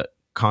us to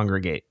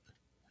congregate,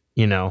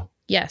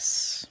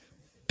 Yes.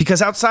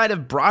 Because outside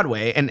of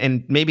Broadway,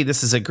 and maybe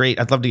this is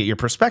I'd love to get your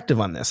perspective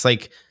on this.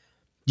 Like,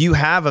 you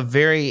have a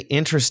very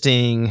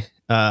interesting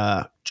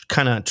kind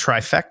of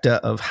trifecta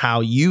of how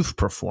you've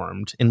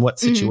performed, in what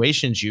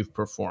situations you've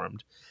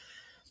performed.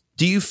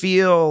 Do you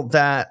feel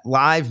that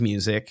live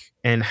music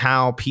and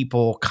how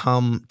people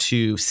come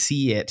to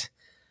see it,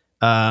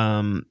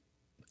 do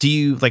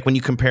you, like, when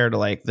you compare to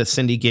like the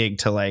Cindy gig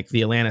to like the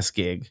Alanis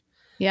gig?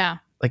 Yeah.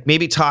 Like,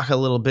 maybe talk a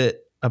little bit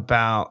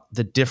about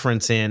the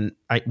difference in,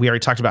 we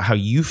already talked about how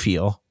you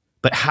feel,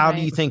 but how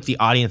do you think the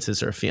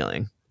audiences are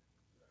feeling?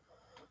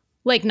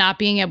 Like not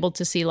being able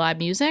to see live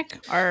music,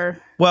 or?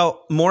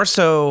 Well, more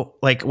so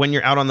like when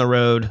you're out on the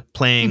road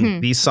playing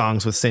these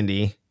songs with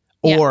Cindy,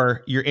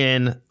 or you're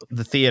in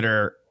the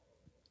theater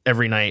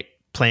every night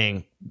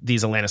playing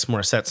these Alanis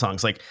Morissette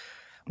songs. Like,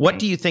 what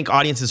do you think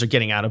audiences are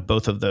getting out of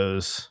both of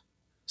those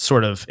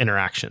sort of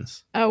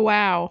interactions? Oh,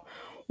 wow.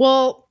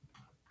 Well,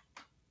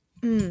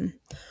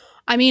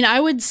 I mean, I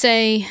would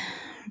say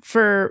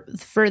for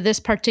this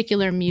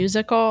particular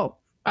musical,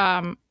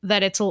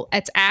 that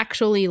it's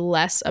actually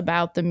less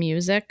about the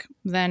music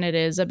than it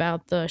is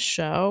about the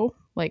show,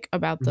 like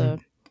about the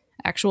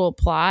actual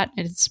plot.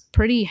 It's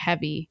pretty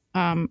heavy,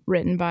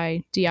 written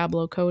by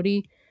Diablo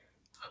Cody,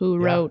 who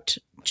wrote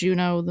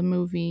Juno the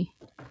movie,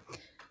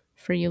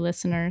 for you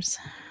listeners.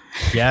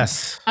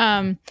 Yes.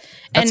 And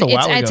that's a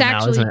while ago it's now,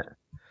 actually, isn't it?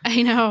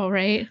 I know,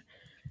 right?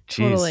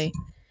 Jeez. Totally.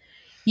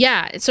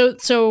 Yeah.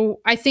 So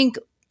I think,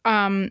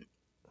 the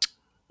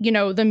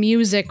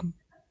music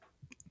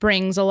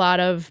brings a lot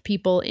of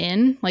people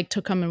in, like,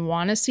 to come and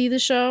want to see the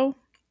show.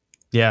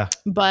 Yeah.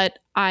 But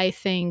I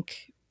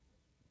think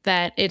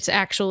that it's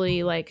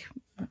actually like,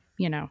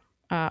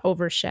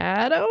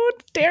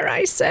 overshadowed, dare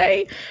I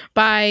say,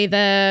 by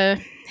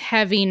the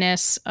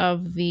heaviness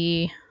of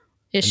the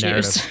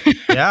issues.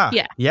 Yeah.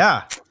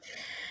 Yeah.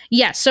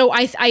 Yeah. So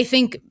I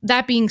think,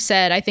 that being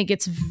said, I think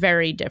it's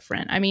very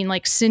different. I mean,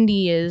 like,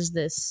 Cindy is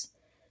this,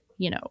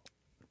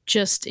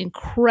 just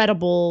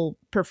incredible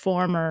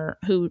performer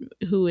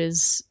who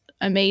is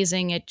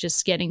amazing at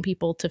just getting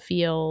people to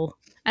feel,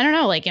 I don't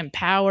know, like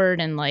empowered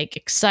and like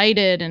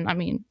excited. And I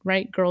mean,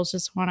 right, girls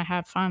just want to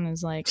have fun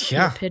is like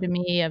the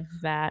epitome of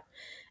that.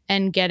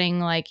 And getting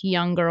like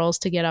young girls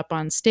to get up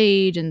on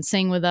stage and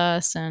sing with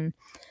us, and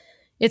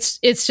it's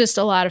just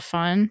a lot of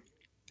fun.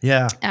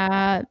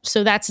 Yeah.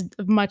 So that's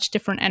a much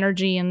different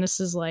energy. And this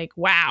is like,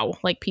 wow,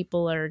 like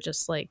people are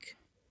just like,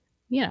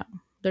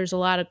 there's a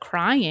lot of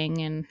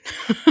crying and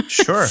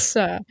Sure.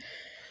 so,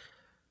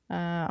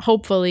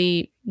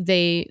 hopefully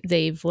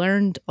they've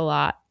learned a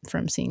lot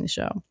from seeing the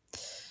show.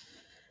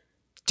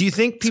 Do you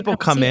think people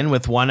come in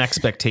with one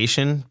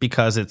expectation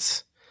because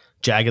it's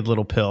Jagged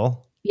Little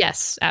Pill?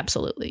 Yes,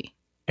 absolutely.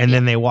 And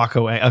then they walk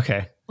away.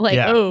 Okay. Like,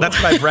 yeah, oh,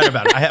 that's what I've read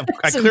about it.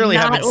 I clearly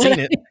haven't seen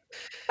it.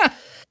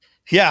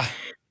 Yeah.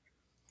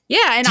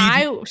 Yeah, and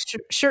I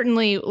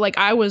certainly, like,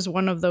 I was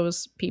one of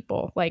those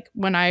people. Like,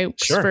 when I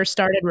first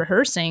started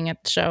rehearsing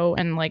at the show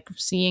and, like,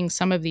 seeing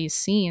some of these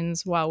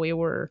scenes while we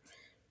were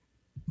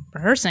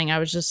rehearsing, I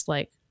was just,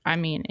 like, I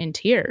mean, in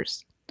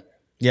tears.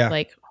 Yeah.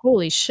 Like,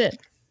 holy shit.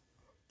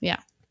 Yeah.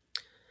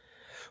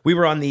 We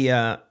were on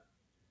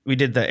we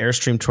did the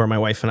Airstream tour, my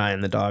wife and I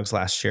and the dogs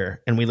last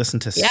year, and we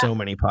listened to so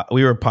many,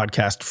 we were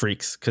podcast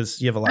freaks because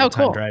you have a lot of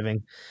time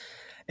driving.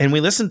 And we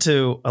listened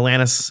to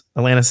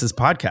Alanis's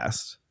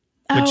podcast.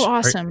 Which,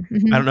 awesome.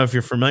 I don't know if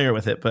you're familiar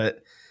with it,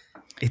 but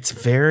it's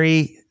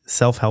very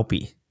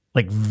self-helpy,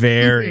 like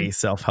very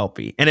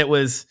self-helpy. And it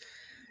was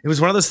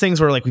one of those things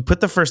where like we put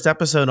the first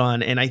episode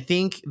on, and I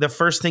think the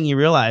first thing you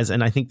realize,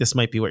 and I think this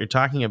might be what you're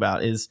talking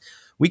about, is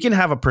we can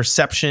have a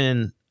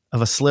perception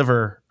of a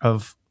sliver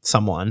of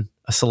someone,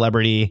 a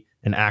celebrity,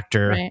 an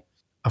actor,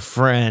 a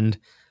friend,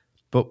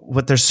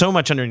 but there's so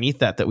much underneath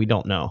that we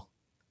don't know.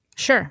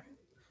 Sure.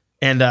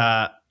 And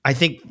I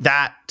think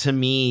that to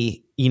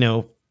me,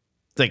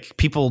 like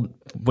people,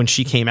 when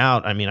she came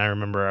out, I mean, I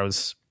remember I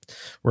was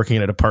working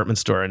at a department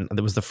store and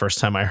it was the first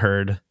time I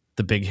heard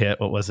the big hit.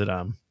 What was it?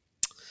 You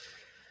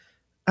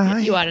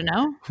ought to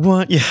know.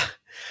 What? Yeah.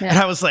 And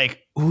I was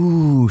like,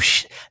 ooh,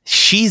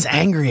 she's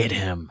angry at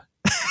him.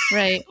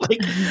 Right.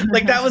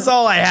 like that was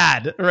all I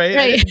had.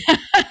 Right.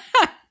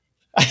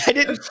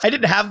 I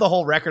didn't have the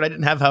whole record. I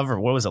didn't have, however,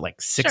 what was it?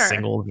 Like 6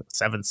 singles,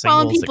 7 singles.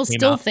 Well, and people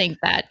still think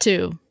that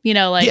too,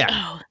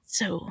 oh,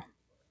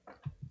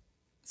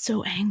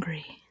 so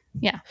angry.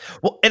 Yeah.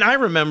 Well, and I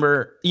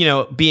remember,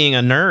 being a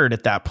nerd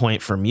at that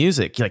point for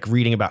music, like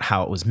reading about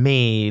how it was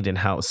made and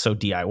how it was so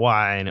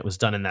DIY and it was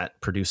done in that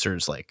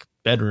producer's like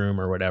bedroom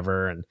or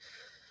whatever.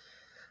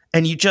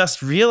 And you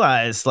just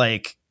realize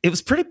like it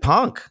was pretty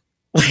punk,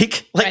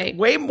 like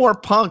way more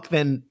punk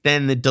than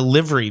the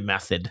delivery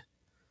method.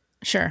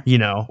 Sure.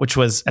 Which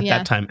was at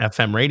that time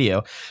FM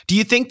radio. Do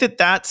you think that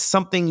that's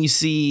something you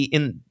see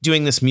in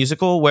doing this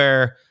musical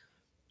where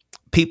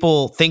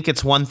people think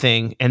it's one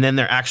thing and then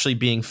they're actually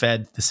being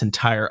fed this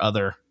entire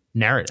other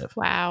narrative?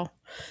 Wow.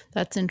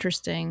 That's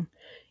interesting.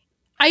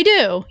 I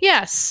do.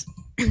 Yes.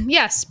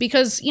 Yes.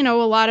 Because, a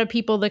lot of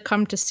people that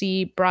come to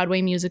see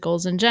Broadway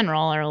musicals in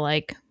general are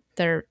like,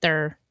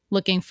 they're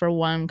looking for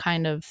one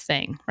kind of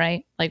thing,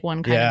 right? Like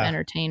one kind of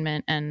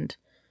entertainment. And,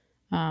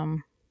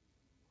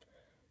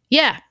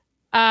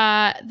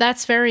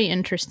 that's very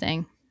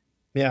interesting.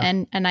 Yeah.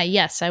 And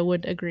I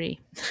would agree.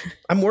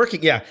 I'm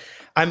working. Yeah.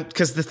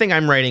 Because the thing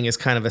I'm writing is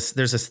kind of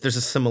there's a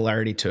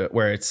similarity to it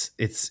where it's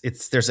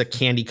there's a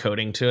candy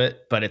coating to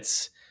it, but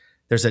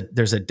there's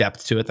a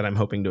depth to it that I'm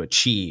hoping to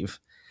achieve.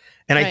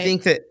 And I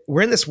think that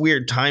we're in this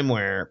weird time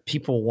where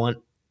people want,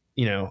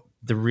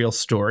 the real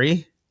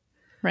story.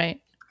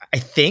 Right. I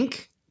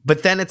think,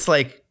 but then it's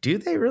like, do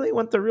they really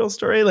want the real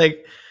story?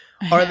 Like,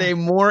 are they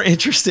more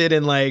interested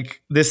in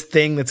like this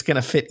thing that's going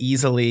to fit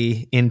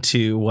easily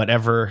into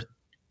whatever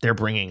they're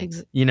bringing,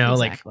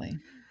 exactly.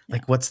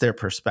 Like what's their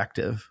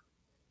perspective?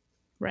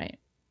 Right.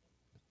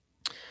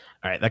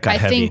 All right. That got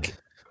heavy.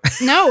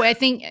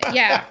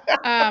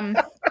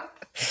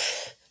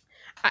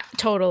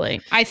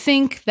 Totally. I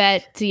think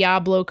that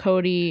Diablo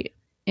Cody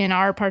in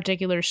our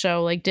particular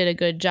show, like did a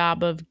good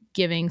job of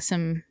giving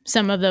some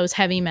of those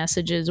heavy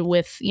messages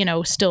with,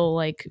 still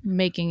like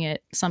making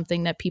it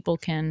something that people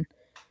can,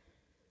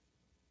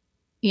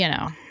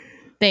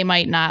 they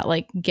might not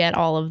like get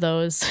all of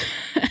those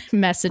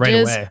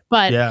messages,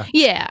 but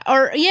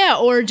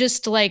or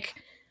just like,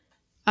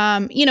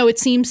 it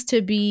seems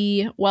to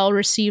be well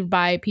received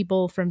by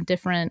people from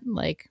different,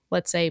 like,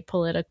 let's say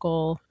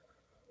political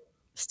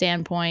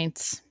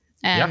standpoints.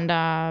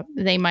 And,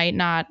 they might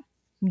not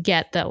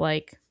get that,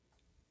 like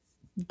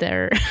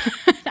they're,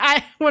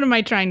 what am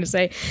I trying to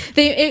say?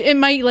 It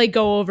might like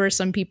go over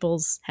some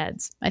people's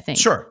heads, I think.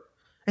 Sure.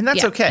 And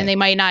that's okay. And they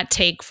might not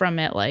take from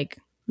it, like,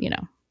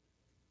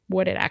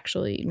 what it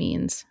actually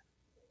means.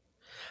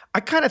 I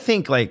kind of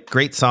think like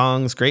great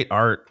songs, great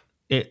art,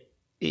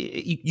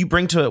 you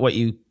bring to it what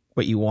you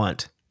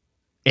want.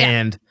 Yeah.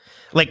 And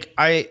like,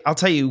 I'll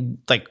tell you,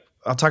 like,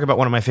 I'll talk about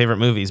one of my favorite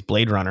movies,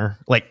 Blade Runner,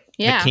 like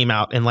it came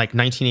out in like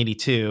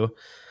 1982.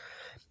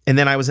 And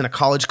then I was in a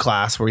college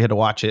class where we had to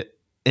watch it.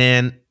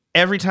 And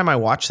every time I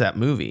watch that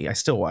movie, I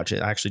still watch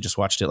it. I actually just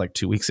watched it like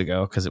 2 weeks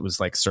ago because it was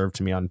like served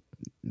to me on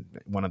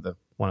one of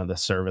the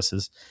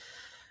services.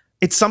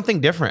 It's something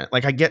different.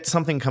 Like I get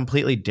something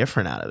completely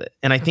different out of it.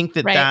 And I think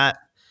that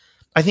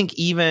I think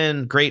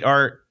even great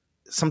art,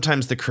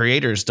 sometimes the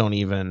creators don't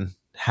even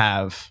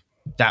have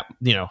that,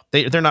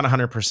 they're not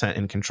 100%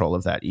 in control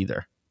of that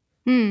either.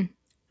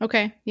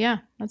 Okay. Yeah,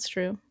 that's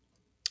true.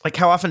 Like,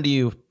 how often do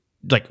you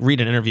like read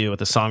an interview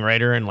with a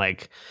songwriter and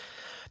like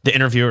the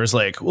interviewer is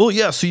like, well,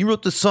 yeah, so you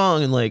wrote this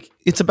song and like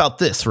it's about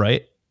this,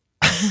 right?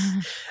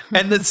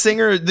 And the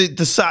singer,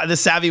 the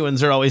savvy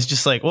ones are always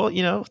just like, well,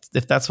 you know,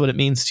 if that's what it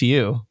means to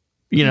you,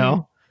 you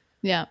know.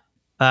 Yeah.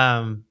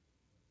 But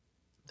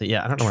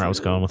yeah, I don't know where I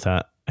was going with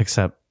that,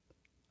 except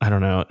I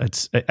don't know.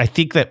 I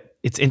think that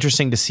it's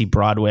interesting to see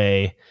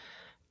Broadway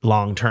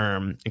long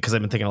term, because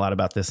I've been thinking a lot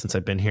about this since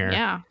I've been here.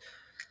 Yeah.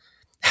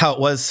 How it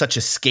was such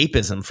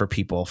escapism for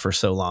people for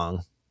so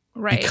long,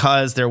 Right.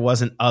 because there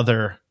wasn't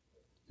other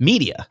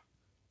media,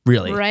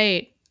 really.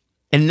 Right.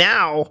 And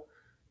now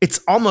it's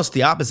almost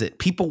the opposite.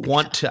 People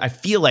want to, I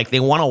feel like they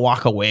want to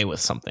walk away with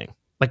something.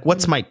 Like,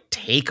 what's my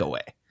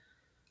takeaway?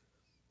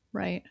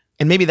 Right.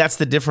 And maybe that's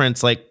the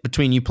difference, like,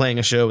 between you playing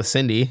a show with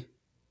Cindy,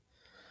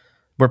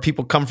 where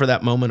people come for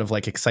that moment of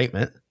like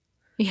excitement,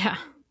 Yeah.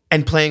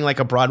 and playing like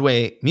a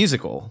Broadway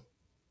musical.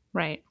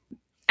 Right.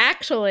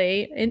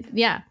 Actually,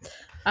 yeah.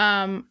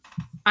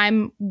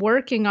 I'm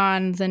working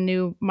on the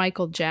new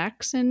Michael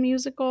Jackson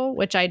musical,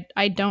 which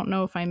I don't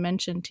know if I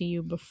mentioned to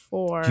you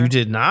before. You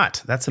did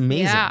not. That's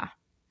amazing. Yeah.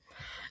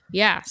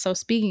 Yeah. So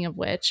speaking of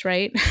which,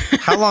 right?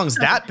 How long's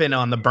that been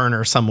on the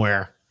burner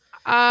somewhere?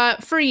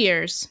 For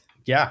years.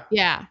 Yeah.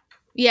 Yeah.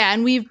 Yeah.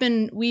 And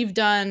we've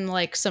done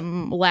like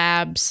some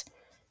labs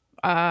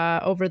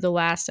over the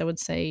last, I would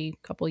say,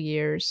 couple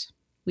years.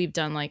 We've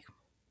done like,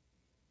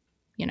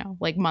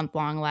 like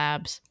month-long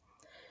labs.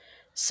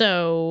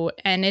 So,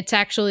 and it's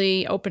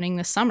actually opening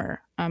this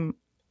summer. I'm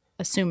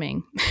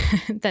assuming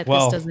that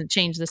this doesn't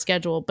change the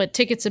schedule, but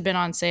tickets have been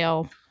on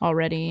sale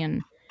already.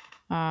 And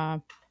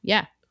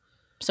yeah.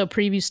 So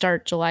previews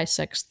start July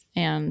 6th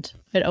and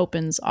it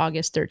opens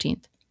August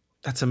 13th.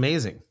 That's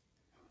amazing.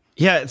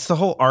 Yeah, it's the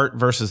whole art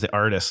versus the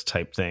artist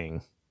type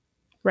thing.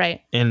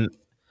 Right. And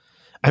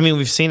I mean,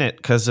 we've seen it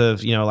because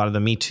of, a lot of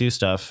the Me Too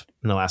stuff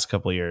in the last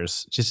couple of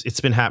years. Just,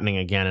 it's been happening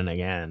again and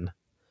again.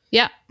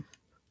 Yeah.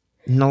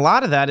 And a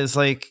lot of that is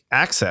like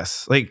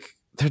access. Like,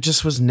 there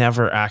just was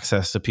never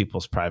access to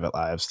people's private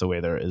lives the way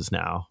there is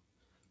now.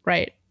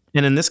 Right.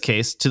 And in this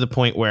case, to the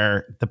point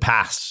where the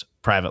past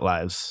private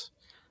lives,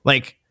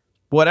 like,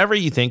 whatever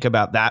you think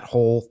about that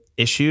whole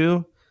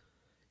issue,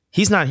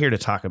 he's not here to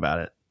talk about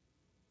it.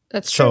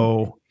 That's true.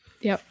 So,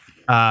 yep.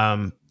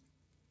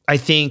 I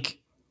think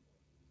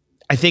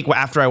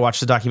after I watched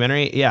the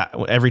documentary, yeah,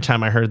 every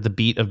time I heard the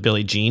beat of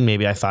Billie Jean,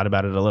 maybe I thought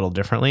about it a little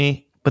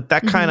differently. But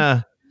that kind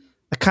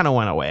of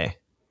went away.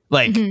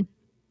 Like,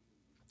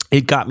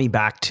 it got me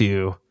back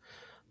to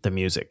the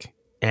music,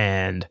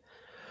 and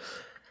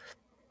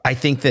I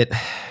think that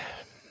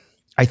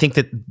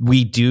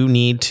we do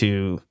need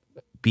to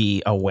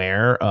be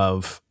aware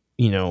of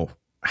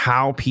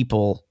how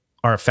people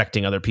are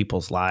affecting other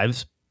people's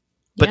lives.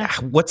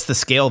 But what's the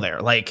scale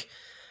there? Like,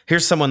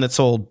 here's someone that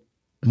sold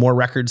more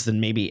records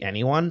than maybe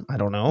anyone. I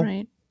don't know.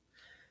 Right.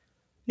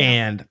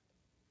 And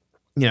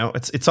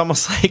it's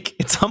almost like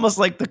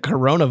the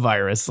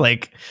coronavirus.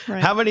 Like,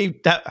 right.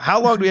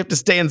 how long do we have to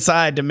stay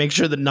inside to make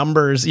sure the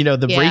numbers,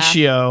 the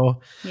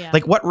ratio,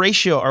 like what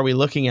ratio are we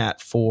looking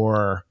at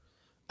for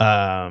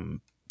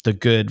the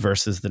good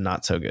versus the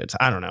not so good?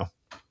 I don't know.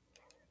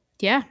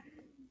 Yeah.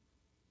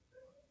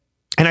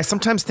 And I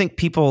sometimes think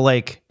people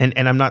like, and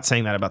I'm not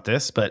saying that about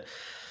this, but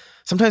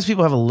sometimes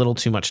people have a little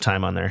too much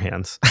time on their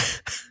hands.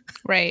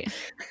 Right.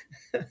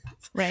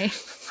 Right.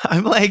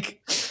 I'm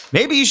like,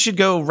 maybe you should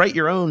go write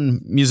your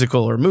own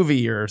musical or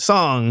movie or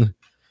song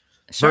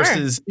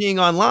versus being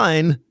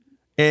online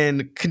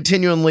and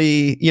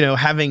continually,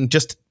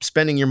 just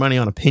spending your money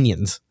on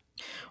opinions.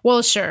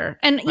 Well, sure.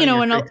 And,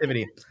 and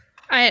creativity.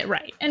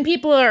 Right. And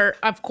people are,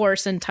 of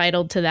course,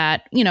 entitled to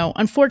that.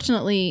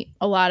 Unfortunately,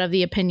 a lot of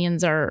the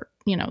opinions are,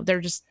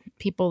 they're just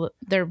people,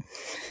 they're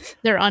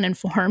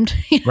uninformed.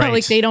 Right.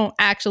 Like, they don't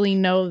actually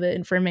know the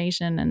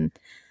information and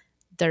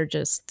they're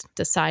just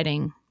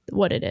deciding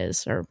what it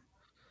is or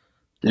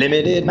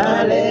limited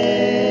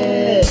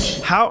mileage.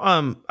 How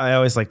I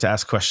always like to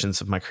ask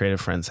questions of my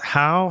creative friends.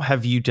 How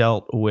have you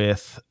dealt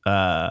with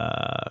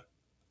I'm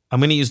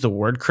going to use the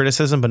word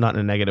criticism, but not in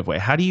a negative way.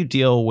 How do you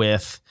deal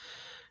with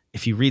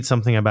if you read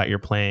something about your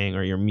playing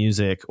or your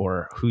music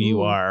or who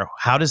you are?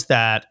 How does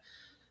that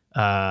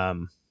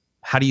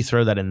how do you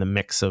throw that in the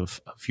mix of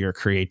your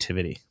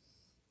creativity?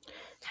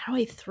 How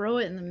do I throw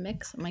it in the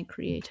mix of my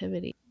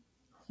creativity?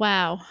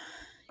 Wow.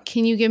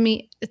 Can you give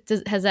me,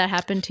 has that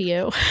happened to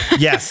you?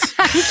 Yes.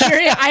 I'm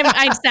curious.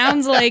 It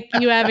sounds like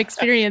you have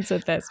experience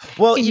with this.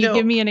 Well, Can you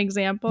give me an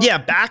example? Yeah.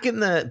 Back in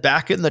the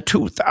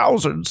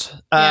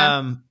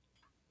 2000s,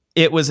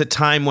 it was a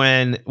time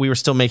when we were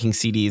still making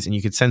CDs and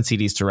you could send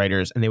CDs to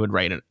writers and they would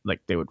write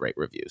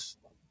reviews.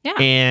 Yeah.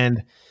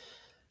 And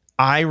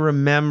I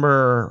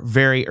remember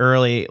very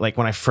early, like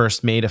when I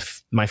first made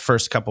my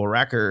first couple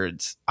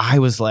records, I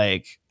would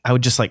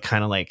just like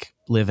kind of like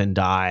live and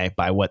die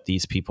by what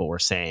these people were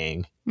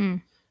saying.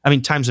 I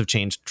mean, times have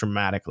changed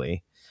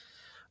dramatically.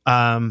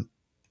 But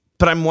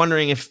I'm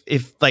wondering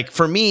if like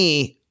for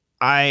me,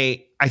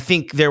 I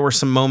think there were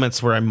some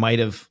moments where I might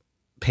have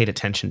paid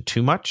attention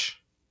too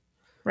much.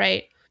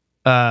 Right.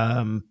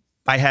 I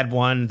had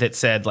one that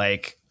said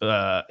like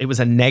it was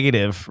a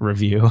negative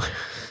review.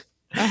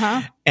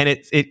 Uh-huh. And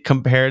it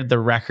compared the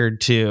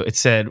record to, it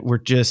said we're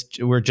just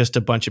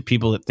a bunch of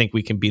people that think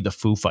we can be the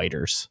Foo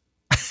Fighters.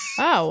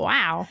 Oh,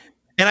 wow.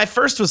 And I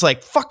first was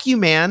like, fuck you,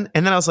 man.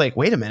 And then I was like,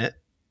 wait a minute,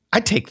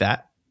 I'd take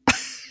that.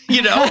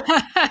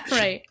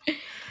 Right.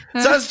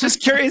 So I was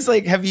just curious,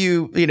 like, have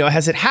you,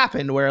 has it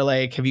happened where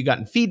like, have you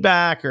gotten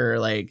feedback or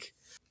like?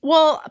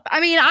 Well, I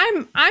mean,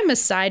 I'm a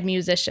side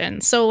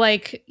musician. So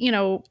like,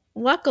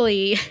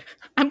 luckily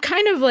I'm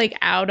kind of like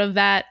out of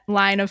that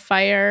line of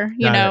fire,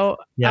 Got it.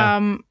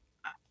 Yeah.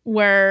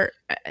 Where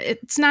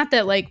it's not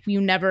that like you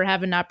never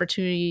have an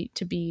opportunity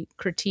to be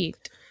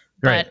critiqued,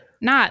 Right. but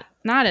not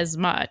as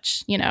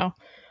much, Yeah.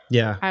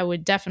 I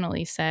would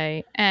definitely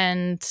say.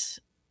 And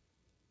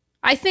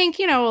I think,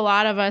 a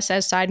lot of us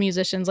as side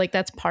musicians, like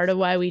that's part of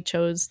why we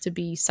chose to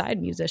be side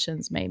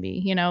musicians,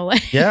 maybe,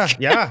 like Yeah.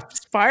 Yeah.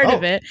 it's part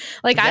of it.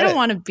 Like, I don't it.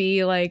 want to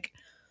be like,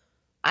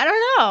 I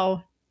don't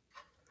know.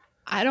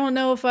 I don't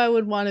know if I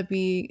would want to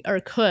be or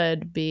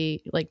could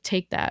be like,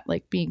 take that,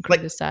 like being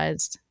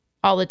criticized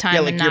all the time.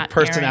 Yeah. Like and your not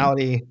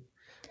personality,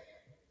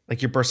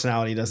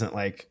 doesn't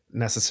like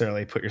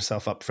necessarily put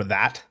yourself up for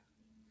that.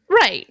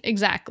 Right.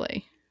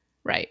 Exactly.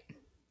 Right.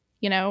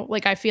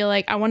 Like I feel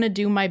like I want to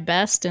do my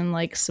best and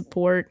like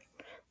support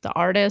the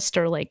artist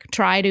or like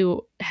try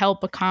to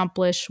help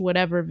accomplish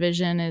whatever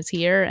vision is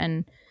here.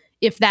 And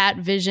if that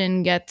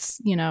vision gets,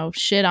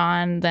 shit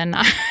on, then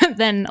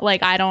then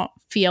like I don't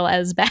feel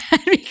as bad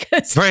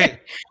because Right.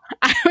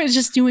 I was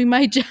just doing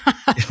my job.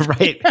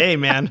 Right. Hey,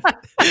 man.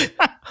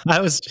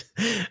 I was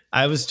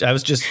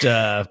just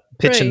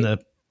pitching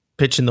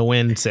the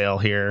wind sail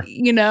here.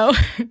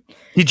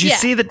 Did you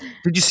see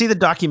the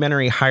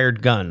documentary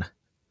Hired Gun?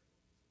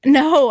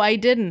 No, I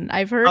didn't.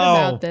 I've heard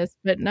about this,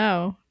 but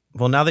no.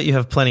 Well, now that you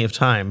have plenty of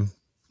time,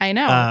 I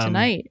know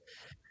tonight.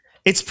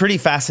 It's pretty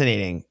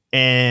fascinating,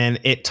 and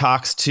it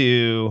talks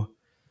to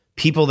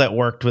people that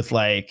worked with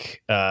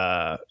like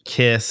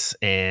Kiss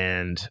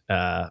and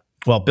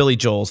Billy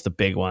Joel's the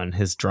big one,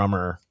 his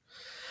drummer,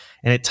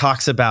 and it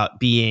talks about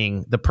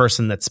being the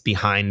person that's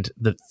behind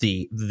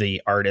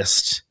the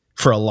artist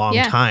for a long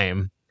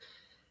time,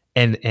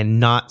 and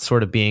not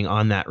sort of being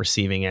on that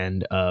receiving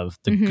end of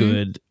the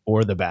good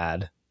or the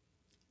bad.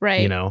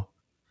 Right.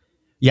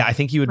 Yeah, I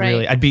think you would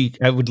really,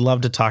 I would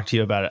love to talk to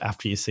you about it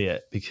after you see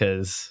it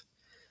because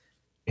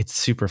it's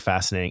super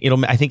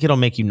fascinating. I think it'll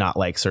make you not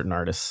like certain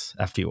artists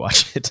after you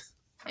watch it.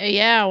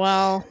 Yeah.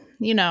 Well,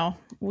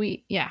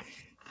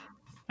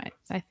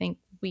 I think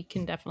we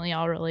can definitely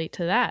all relate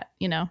to that,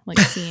 like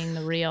seeing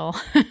the real,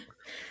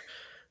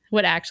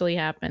 what actually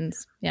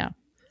happens. Yeah.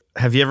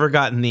 Have you ever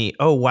gotten the,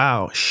 oh,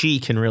 wow, she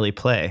can really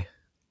play?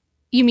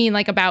 You mean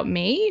like about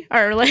me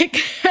or like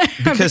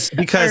because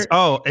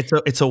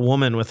it's a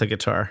woman with a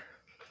guitar.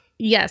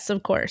 Yes,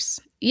 of course.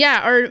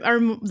 Yeah, or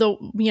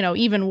the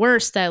even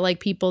worse that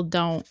like people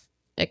don't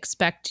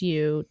expect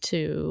you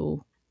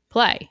to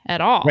play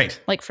at all.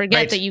 Right. Like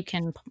forget that you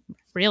can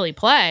really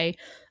play,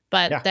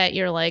 but that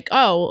you're like,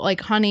 "Oh, like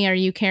honey, are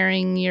you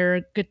carrying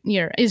are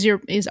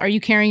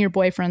you carrying your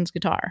boyfriend's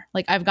guitar?"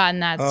 Like I've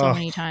gotten that so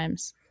many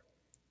times.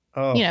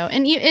 Oh.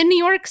 In New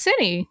York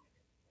City.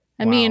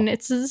 I mean,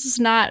 this is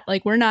not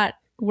like we're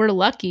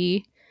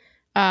lucky,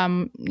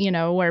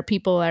 where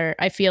people are,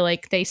 I feel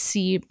like they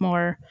see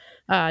more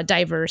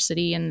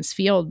diversity in this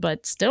field,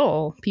 but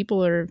still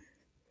people are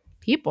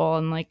people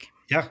and like,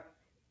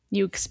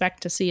 you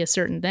expect to see a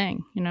certain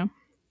thing,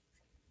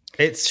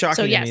 It's shocking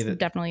so, yes, to me that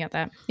definitely got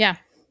that. Yeah.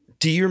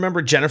 Do you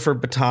remember Jennifer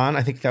Baton?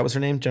 I think that was her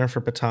name,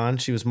 Jennifer Baton.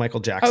 She was Michael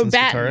Jackson's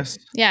guitarist.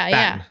 Yeah,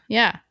 Baton.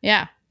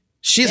 yeah.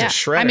 She's a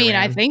shredder. I mean,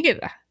 man. I think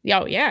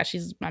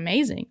she's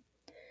amazing.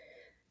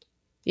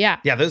 Yeah.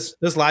 Yeah, those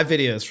live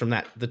videos from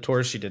the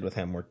tours she did with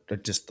him were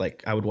just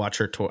like, I would watch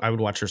her tour. I would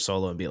watch her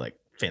solo and be like,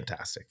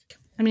 fantastic.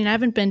 I mean, I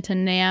haven't been to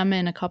NAMM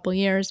in a couple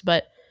years,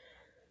 but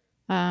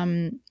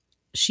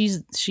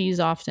she's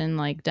often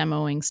like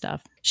demoing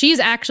stuff.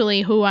 She's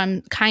actually who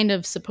I'm kind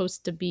of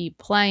supposed to be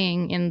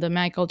playing in the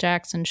Michael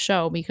Jackson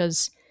show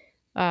because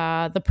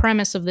the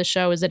premise of the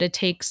show is that it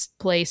takes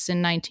place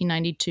in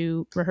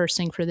 1992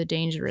 rehearsing for the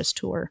Dangerous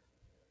tour,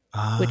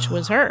 which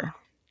was her.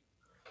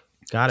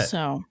 Got it.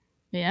 So,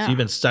 yeah. So you've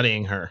been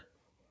studying her.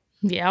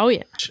 Yeah. Oh,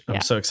 yeah. I'm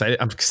so excited.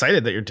 I'm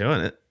excited that you're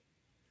doing it.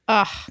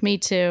 Me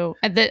too.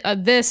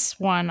 This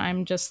one,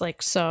 I'm just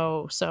like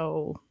so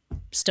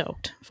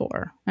stoked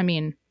for. I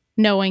mean,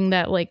 knowing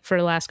that like for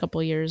the last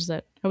couple of years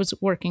that I was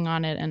working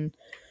on it and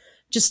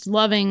just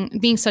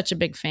being such a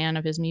big fan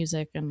of his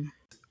music. And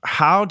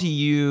how do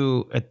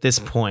you, at this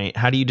point,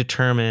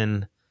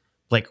 determine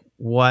like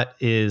what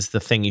is the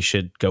thing you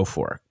should go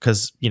for?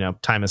 Because,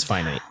 time is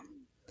finite.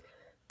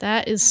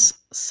 That is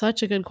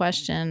such a good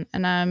question.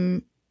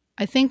 And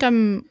I think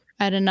I'm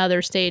at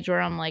another stage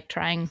where I'm like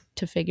trying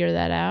to figure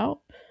that out.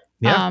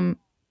 Yeah.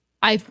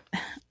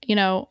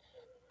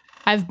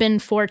 I've been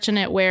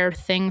fortunate where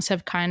things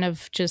have kind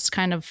of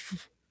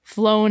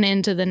flown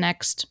into the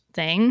next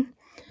thing.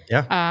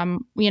 Yeah.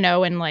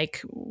 And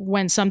like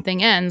when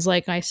something ends,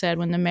 like I said,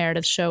 when the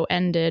Meredith show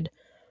ended,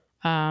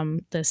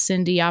 the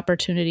Cindy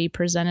opportunity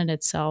presented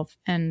itself.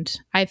 And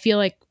I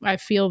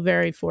feel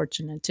very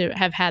fortunate to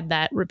have had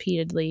that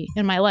repeatedly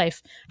in my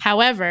life.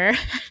 However,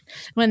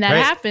 when that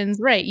Right. happens,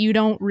 right, you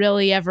don't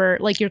really ever,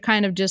 like, you're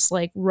kind of just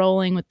like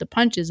rolling with the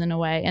punches in a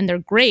way, and they're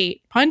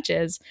great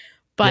punches.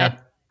 But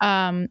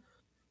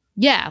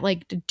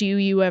like,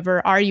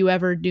 are you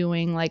ever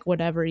doing like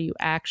whatever you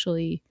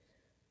actually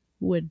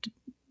would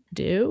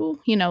do?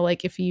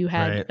 Like if you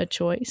had Right. a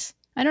choice.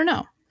 I don't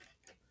know.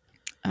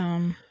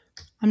 I'm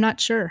not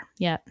sure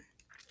yet.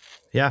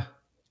 Yeah.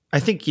 I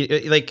think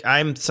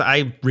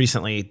I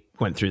recently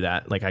went through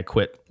that. Like I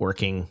quit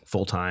working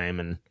full time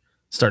and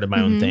started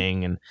my own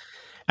thing. And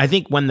I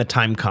think when the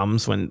time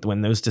comes,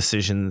 when those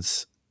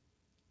decisions,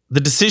 the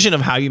decision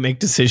of how you make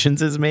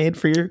decisions is made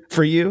for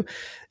you,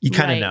 you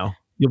kind of Right. know.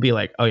 You'll be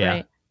like, oh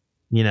yeah,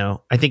 Right.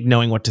 I think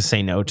knowing what to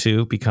say no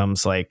to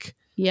becomes like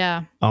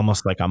Yeah.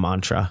 almost like a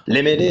mantra.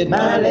 Limited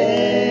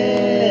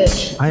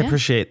mileage. I Yeah.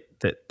 appreciate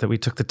that we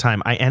took the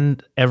time. I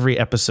end every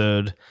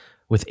episode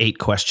with 8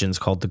 questions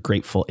called the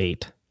Grateful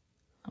 8.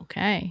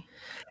 Okay.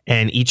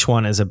 And each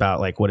one is about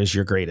like, what is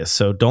your greatest?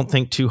 So don't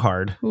think too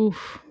hard.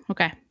 Oof.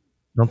 Okay.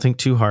 Don't think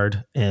too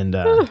hard. And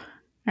All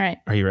right.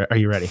 are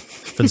you ready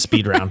for the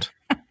speed round?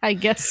 I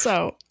guess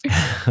so.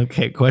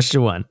 Okay.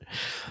 Question 1.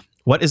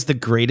 What is the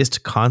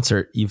greatest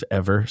concert you've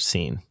ever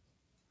seen?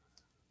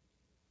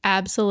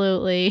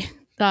 Absolutely.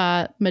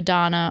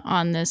 Madonna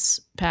on this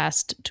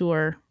past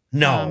tour.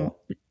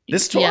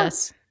 This tour?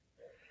 Yes.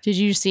 Did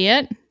you see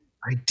it?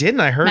 I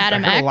didn't. I heard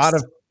Madam a lot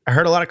X?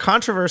 of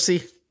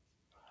controversy.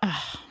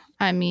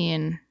 I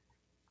mean,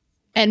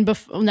 and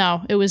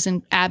no, it was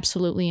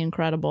absolutely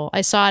incredible.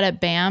 I saw it at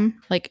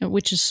BAM,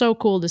 which is so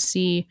cool to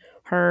see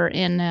her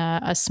in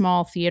a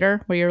small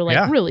theater where you're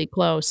like really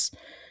close.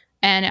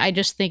 And I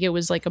just think it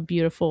was like a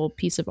beautiful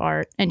piece of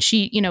art. And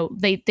she,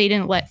 they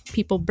didn't let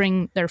people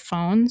bring their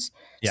phones.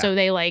 Yeah. So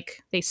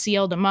they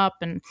sealed them up.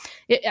 And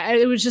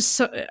it was just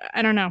so,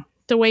 I don't know,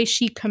 the way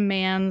she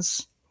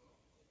commands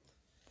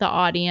the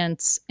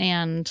audience.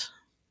 And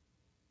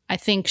I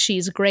think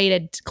she's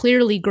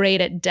clearly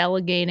great at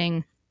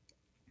delegating,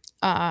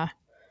 the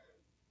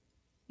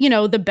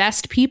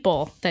best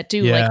people that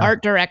do like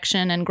art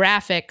direction and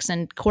graphics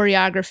and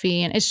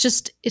choreography. And it's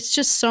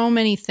just so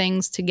many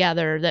things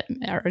together that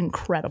are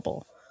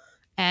incredible.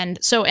 And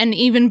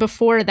even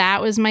before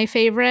that was my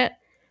favorite,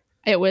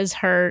 it was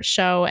her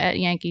show at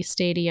Yankee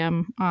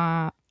Stadium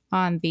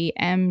on the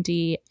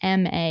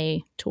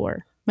MDMA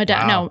tour.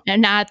 No,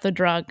 not the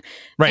drug.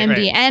 Right,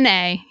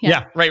 MDNA.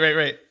 Yeah.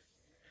 Right.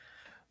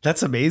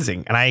 That's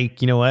amazing. And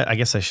you know what? I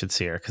guess I should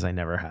see her because I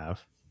never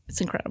have.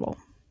 It's incredible.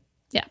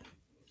 Yeah.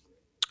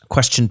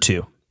 Question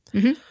 2.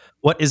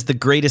 What is the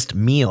greatest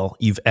meal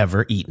you've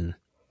ever eaten?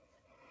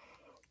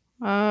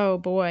 Oh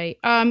boy.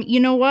 You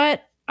know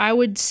what? I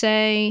would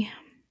say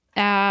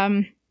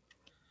I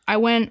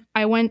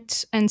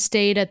went and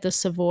stayed at the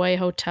Savoy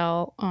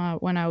Hotel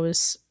when I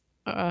was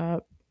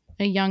a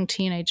young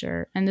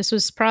teenager. And this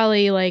was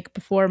probably like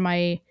before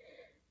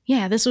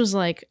this was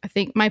like, I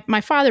think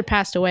my father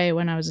passed away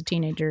when I was a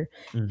teenager.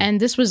 And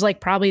this was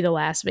like probably the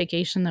last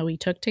vacation that we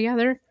took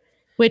together.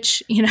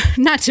 Which,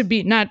 not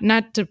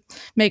to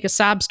make a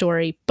sob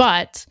story,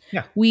 but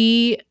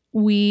we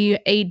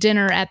ate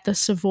dinner at the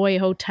Savoy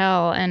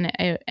Hotel,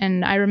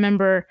 and I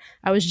remember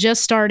I was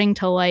just starting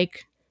to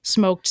like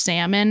smoked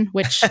salmon,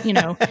 which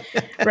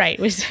right,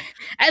 was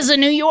as a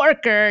New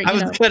Yorker. I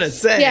was gonna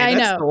say,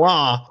 that's the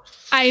law.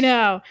 I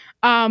know,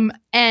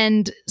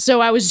 and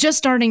so I was just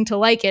starting to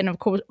like it, and of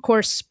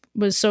course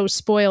was so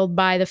spoiled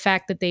by the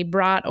fact that they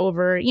brought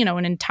over,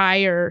 an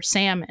entire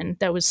salmon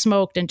that was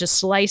smoked and just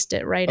sliced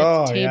it right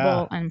at the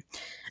table. And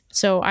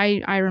so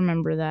I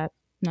remember that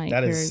night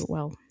very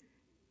well.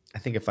 I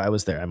think if I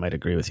was there, I might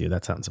agree with you.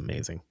 That sounds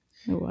amazing.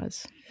 It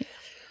was.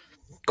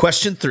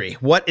 Question 3.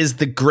 What is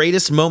the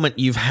greatest moment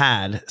you've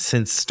had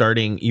since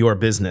starting your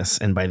business?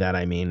 And by that,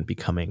 I mean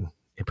becoming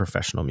a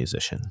professional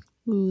musician.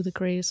 Ooh, the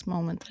greatest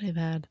moment that I've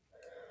had.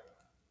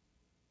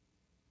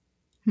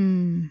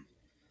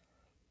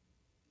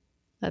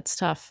 That's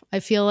tough. I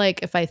feel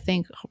like if I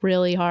think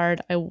really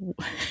hard, I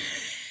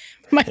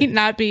might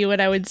not be what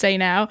I would say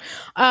now.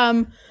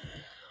 I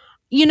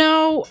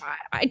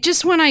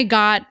just when I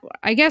got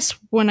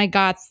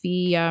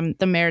the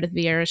Meredith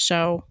Vieira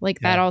show,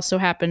 like that also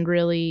happened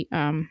really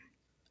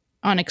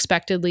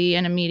unexpectedly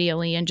and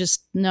immediately. And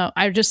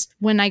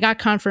when I got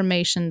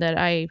confirmation that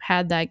I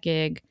had that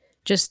gig,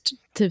 just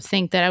to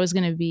think that I was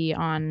going to be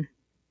on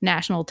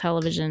national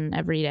television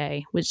every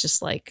day was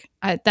just like,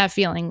 that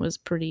feeling was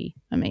pretty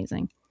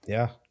amazing.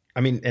 Yeah. I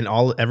mean, and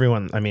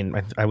everyone, I mean,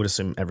 I would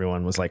assume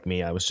everyone was like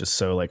me. I was just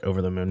so like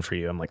over the moon for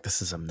you. I'm like,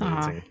 this is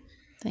amazing.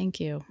 Thank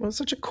you. Well, it's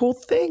such a cool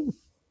thing.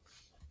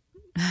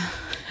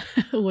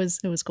 It was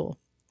cool.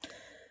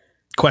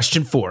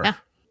 Question 4. Yeah.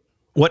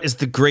 What is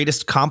the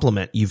greatest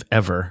compliment you've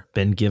ever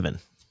been given?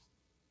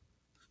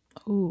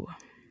 Ooh.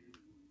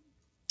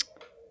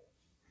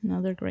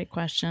 Another great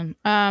question.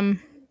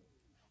 Like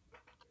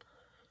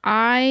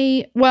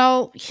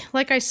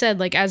I said,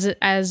 like as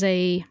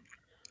a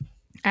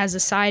as a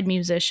side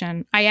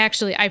musician,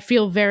 I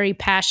feel very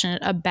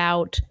passionate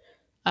about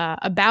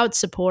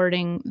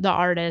supporting the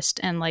artist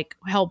and like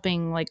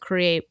helping like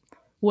create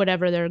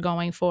whatever they're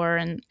going for,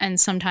 and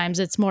sometimes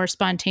it's more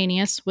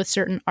spontaneous with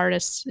certain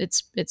artists.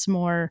 It's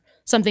more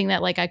something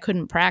that like I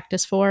couldn't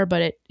practice for,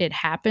 but it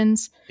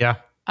happens. Yeah.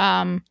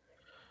 And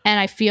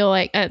I feel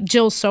like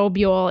Jill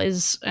Sobule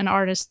is an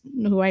artist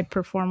who I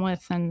perform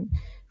with, and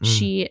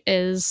she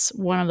is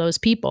one of those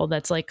people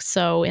that's like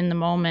so in the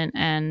moment.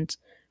 And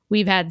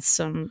we've had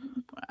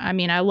some, I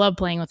mean, I love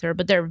playing with her,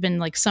 but there have been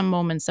like some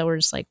moments that were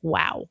just like,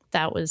 wow,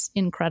 that was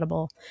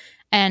incredible.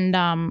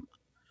 And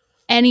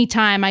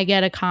anytime I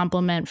get a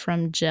compliment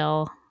from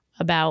Jill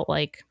about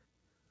like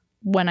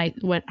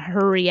what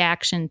her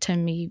reaction to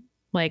me,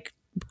 like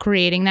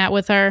creating that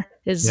with her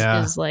is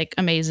like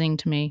amazing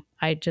to me.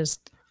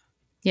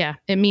 Yeah,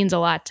 it means a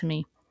lot to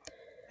me.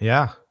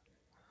 Yeah.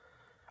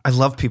 I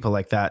love people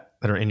like that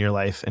are in your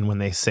life. And when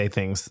they say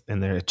things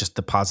and they're just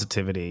the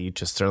positivity, you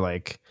just are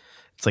like,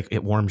 it's like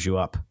it warms you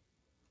up.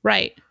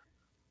 Right.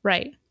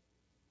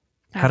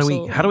 How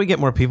do we get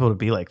more people to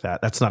be like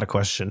that? That's not a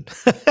question.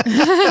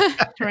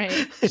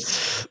 Right.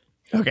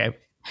 Okay.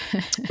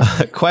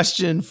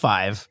 Question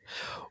 5.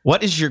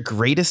 What is your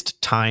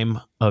greatest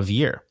time of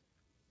year?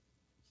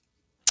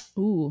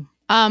 Ooh.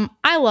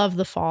 I love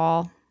the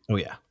fall. Oh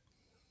yeah.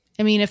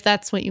 I mean, if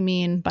that's what you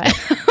mean by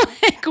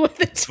like with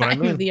the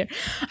time of the year.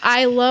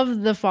 I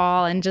love the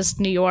fall and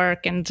just New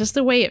York and just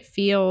the way it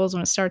feels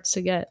when it starts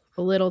to get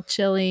a little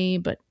chilly,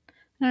 but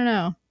I don't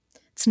know.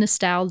 It's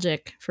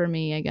nostalgic for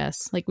me, I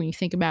guess. Like when you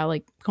think about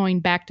like going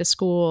back to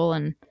school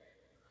and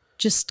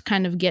just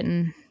kind of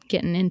getting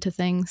into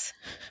things.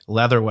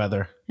 Leather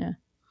weather. Yeah.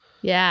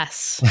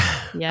 Yes.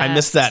 I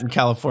miss that in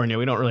California.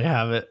 We don't really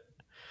have it.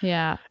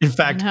 Yeah. In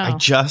fact, I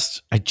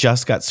just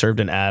got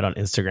served an ad on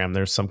Instagram.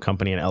 There's some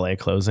company in LA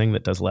closing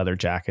that does leather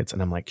jackets.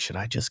 And I'm like, should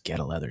I just get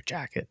a leather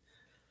jacket?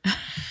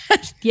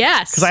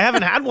 Yes. Because I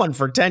haven't had one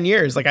for 10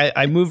 years. Like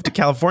I moved to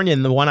California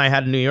and the one I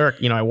had in New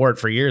York, I wore it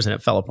for years and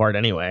it fell apart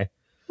anyway.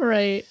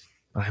 Right.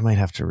 But I might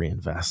have to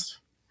reinvest.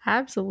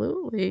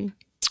 Absolutely.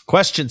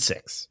 Question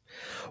 6.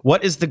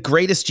 What is the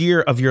greatest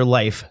year of your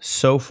life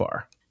so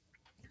far?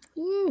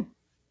 Ooh.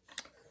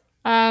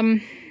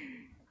 Man.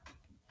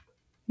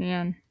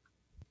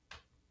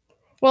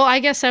 Well, I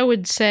guess I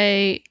would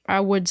say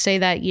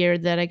that year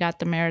that I got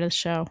the Meredith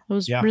show. It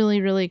was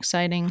really, really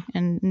exciting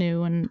and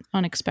new and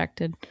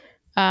unexpected,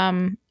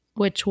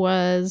 which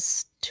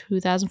was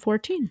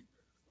 2014.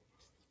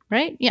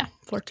 Right? Yeah,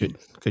 14.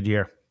 Good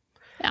year.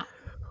 Yeah.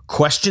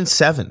 Question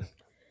 7.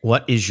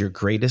 What is your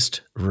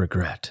greatest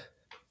regret?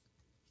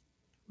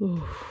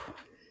 Ooh.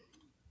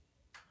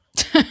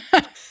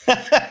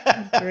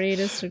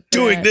 Greatest regret.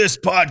 Doing this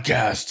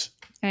podcast.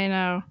 I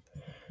know.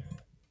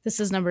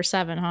 This is number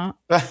 7, huh?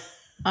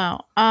 Oh,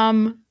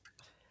 I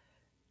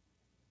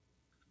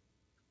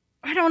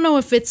don't know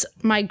if it's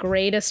my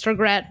greatest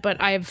regret, but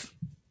I've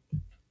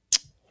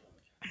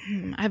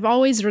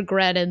always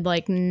regretted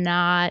like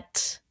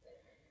not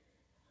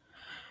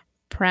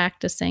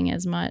practicing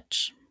as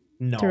much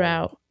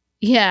throughout.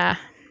 Yeah.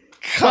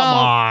 Come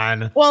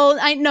on. Well,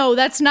 I know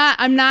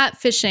I'm not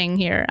fishing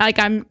here. Like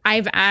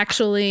I've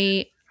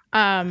actually,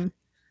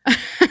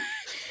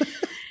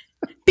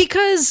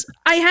 because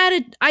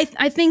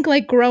I think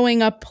like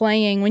growing up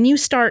playing, when you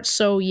start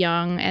so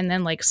young and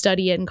then like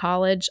study it in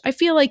college, I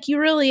feel like you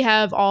really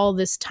have all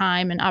this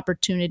time and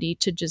opportunity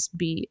to just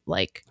be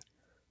like,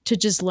 to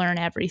just learn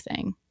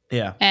everything.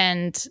 Yeah.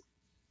 And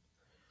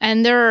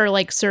there are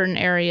like certain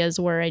areas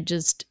where I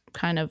just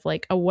kind of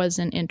like, I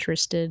wasn't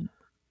interested.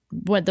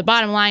 What the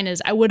bottom line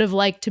is, I would have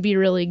liked to be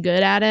really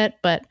good at it,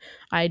 but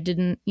I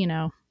didn't,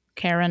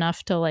 care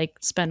enough to like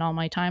spend all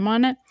my time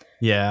on it.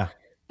 Yeah.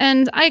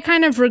 And I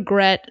kind of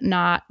regret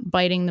not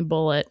biting the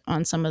bullet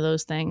on some of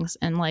those things.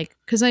 And like,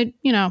 cause I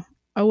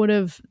would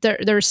have,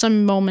 there's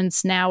some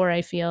moments now where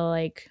I feel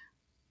like,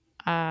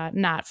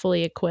 not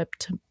fully equipped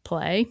to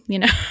play,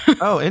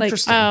 Oh,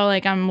 interesting.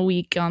 like I'm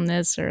weak on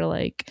this or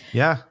like,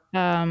 yeah.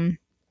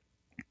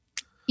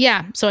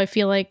 Yeah. So I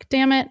feel like,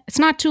 damn it, it's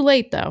not too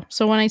late though.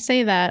 So when I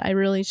say that, I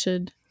really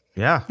should.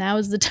 Yeah. Now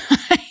is the time.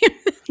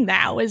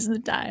 Now is the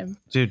time.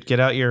 Dude, get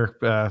out your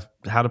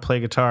how to play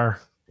guitar.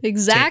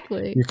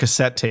 Exactly. Your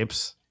cassette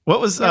tapes. What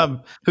was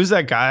who's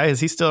that guy? Is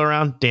he still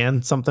around?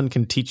 Dan something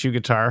can teach you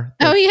guitar.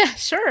 Oh yeah,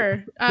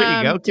 sure. There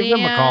you go. Give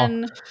him a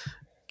call.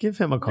 Give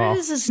him a call. What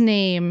is his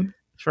name?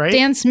 Right?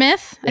 Dan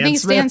Smith? I think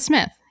it's Dan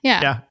Smith.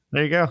 Yeah. Yeah.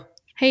 There you go.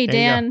 Hey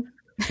Dan.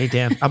 Hey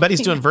Dan. I bet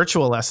he's doing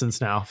virtual lessons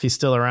now if he's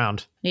still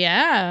around.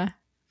 Yeah.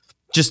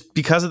 Just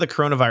because of the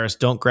coronavirus,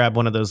 don't grab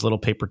one of those little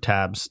paper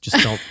tabs. Just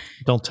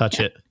don't touch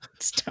it.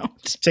 Just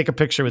don't. Take a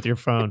picture with your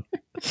phone.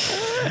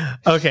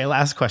 Okay,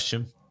 last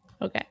question.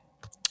 Okay.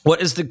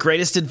 What is the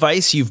greatest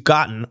advice you've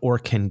gotten or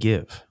can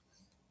give?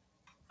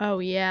 Oh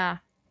yeah.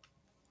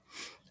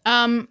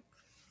 A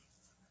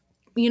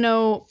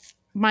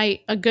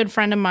good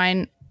friend of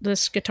mine,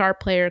 this guitar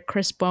player,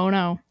 Chris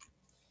Bono,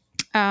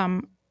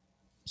 I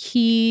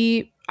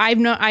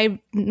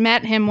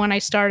met him when I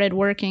started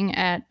working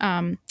at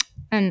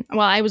And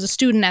well, I was a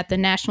student at the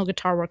National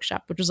Guitar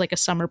Workshop, which was like a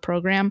summer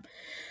program.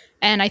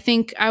 And I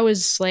think I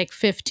was like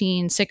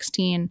 15,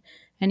 16,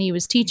 and he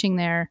was teaching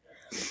there.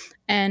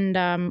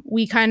 And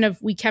we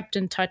kept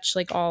in touch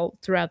like all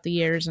throughout the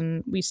years,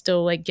 and we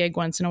still like gig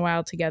once in a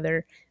while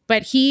together.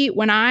 But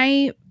when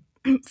I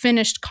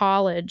finished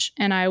college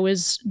and I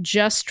was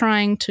just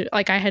trying to,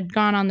 like, I had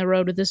gone on the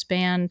road with this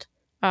band,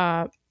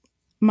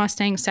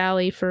 Mustang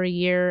Sally, for a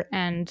year.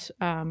 And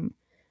when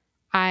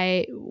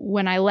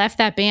I left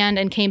that band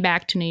and came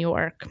back to New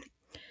York,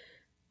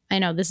 I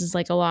know this is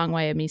like a long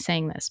way of me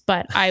saying this,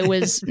 but I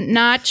was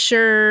not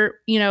sure,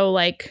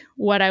 like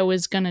what I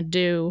was going to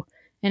do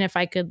and if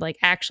I could like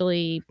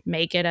actually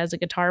make it as a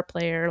guitar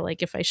player,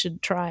 like if I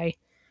should try.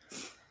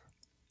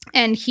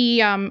 And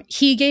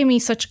he gave me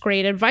such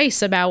great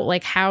advice about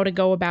like how to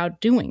go about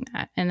doing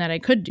that and that I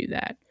could do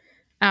that.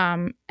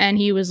 And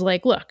he was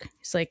like, look,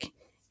 he's like,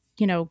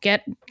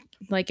 get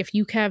like, if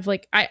you have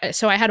like, I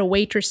had a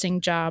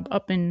waitressing job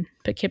up in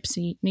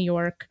Poughkeepsie, New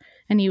York.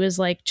 And he was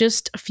like,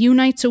 just a few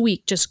nights a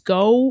week, just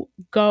go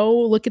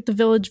look at the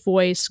Village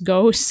Voice,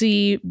 go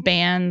see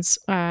bands,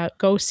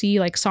 go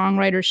see like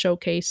Songwriter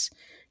Showcase,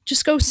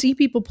 just go see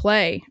people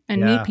play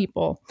and meet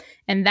people.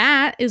 And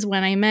that is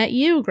when I met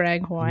you,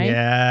 Greg Hoy.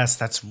 Yes,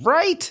 that's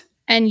right.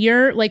 And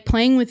you're like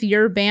playing with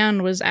your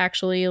band was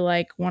actually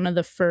like one of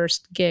the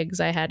first gigs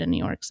I had in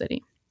New York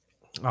City.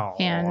 Oh,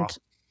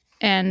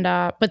 and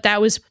but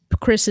that was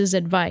Chris's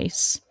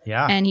advice.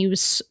 Yeah. And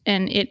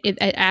it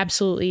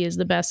absolutely is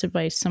the best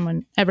advice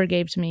someone ever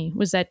gave to me,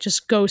 was that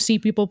just go see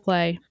people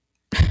play,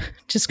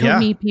 just go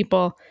meet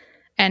people.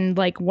 And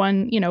like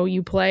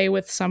you play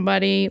with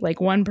somebody, like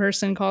one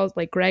person calls,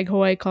 like Greg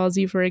Hoy calls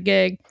you for a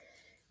gig,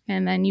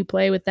 and then you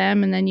play with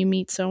them, and then you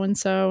meet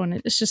so-and-so. And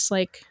it's just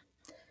like,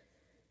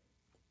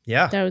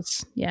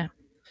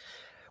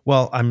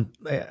 Well, I'm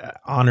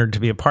honored to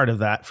be a part of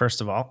that,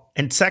 first of all.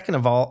 And second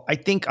of all, I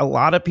think a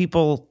lot of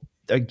people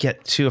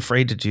get too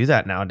afraid to do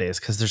that nowadays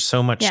because there's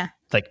so much,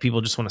 like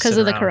people just want to sit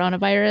around. Because of the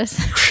coronavirus.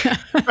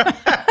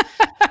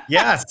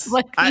 Yes.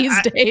 Like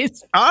these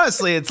days.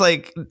 Honestly, it's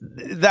like,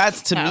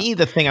 that's to me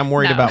the thing I'm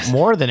worried about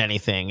more than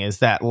anything is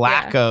that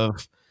lack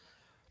of,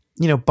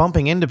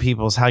 bumping into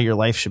people is how your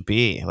life should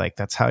be. Like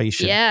that's how you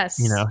should,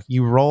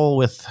 you roll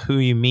with who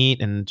you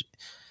meet and,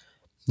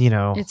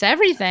 it's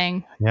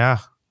everything. Yeah.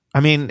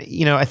 I mean,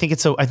 I think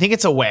it's a way, I think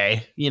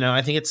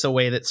it's a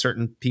way that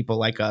certain people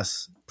like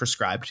us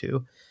prescribe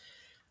to.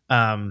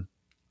 But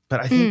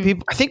I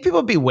think people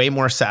would be way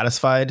more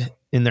satisfied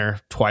in their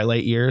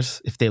twilight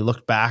years if they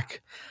looked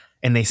back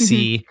and they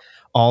see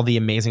all the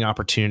amazing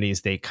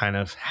opportunities they kind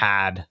of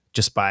had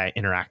just by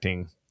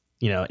interacting,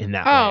 in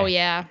that way. Oh,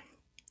 yeah.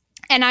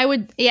 And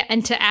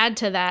and to add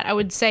to that, I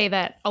would say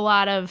that a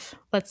lot of,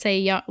 let's say,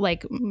 young,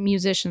 like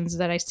musicians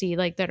that I see,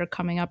 like that are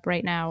coming up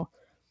right now,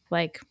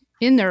 like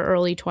in their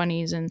early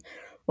 20s, and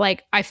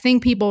like I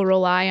think people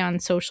rely on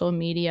social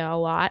media a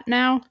lot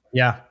now.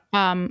 Yeah.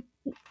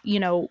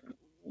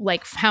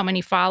 Like how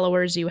many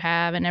followers you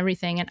have and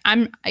everything.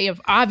 And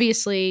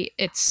obviously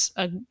it's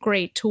a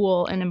great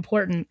tool and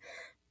important,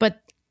 but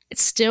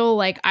it's still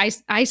like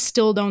I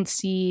still don't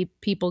see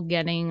people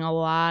getting a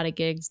lot of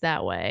gigs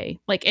that way.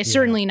 Like it's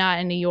certainly not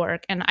in New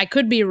York, and I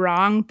could be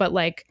wrong, but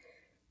like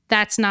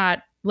that's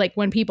not like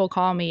when people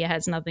call me, it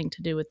has nothing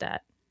to do with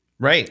that.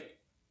 Right.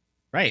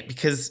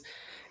 Because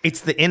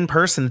it's the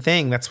in-person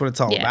thing. That's what it's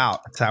all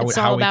about. It's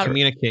how we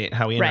communicate,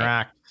 how we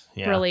interact.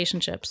 Yeah.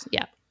 Relationships.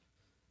 Yeah.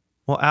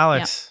 Well,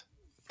 Alex,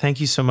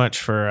 thank you so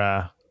much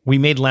for, we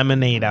made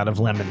lemonade out of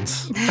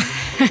lemons.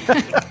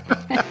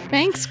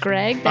 Thanks,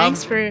 Greg.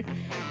 Thanks for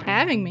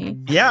having me.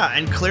 Yeah.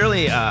 And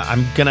clearly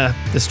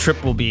this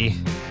trip I'll be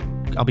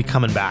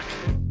coming back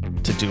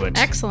to do it.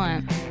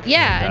 Excellent.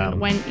 Yeah.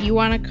 And when you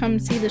want to come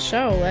see the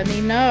show, let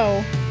me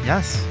know.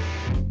 Yes.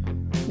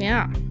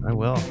 Yeah. I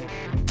will.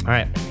 All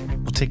right.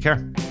 Well, take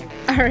care.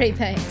 All right.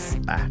 Thanks.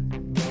 Bye.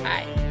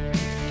 Bye.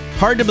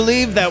 Hard to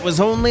believe that was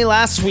only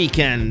last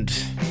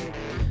weekend.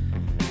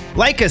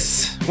 Like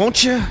us,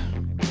 won't you?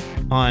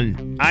 On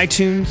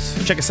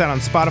iTunes, check us out on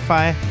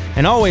Spotify,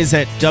 and always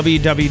at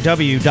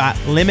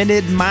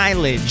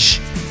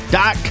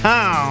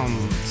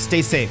www.limitedmileage.com.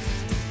 Stay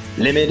safe.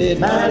 Limited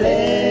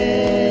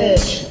mileage.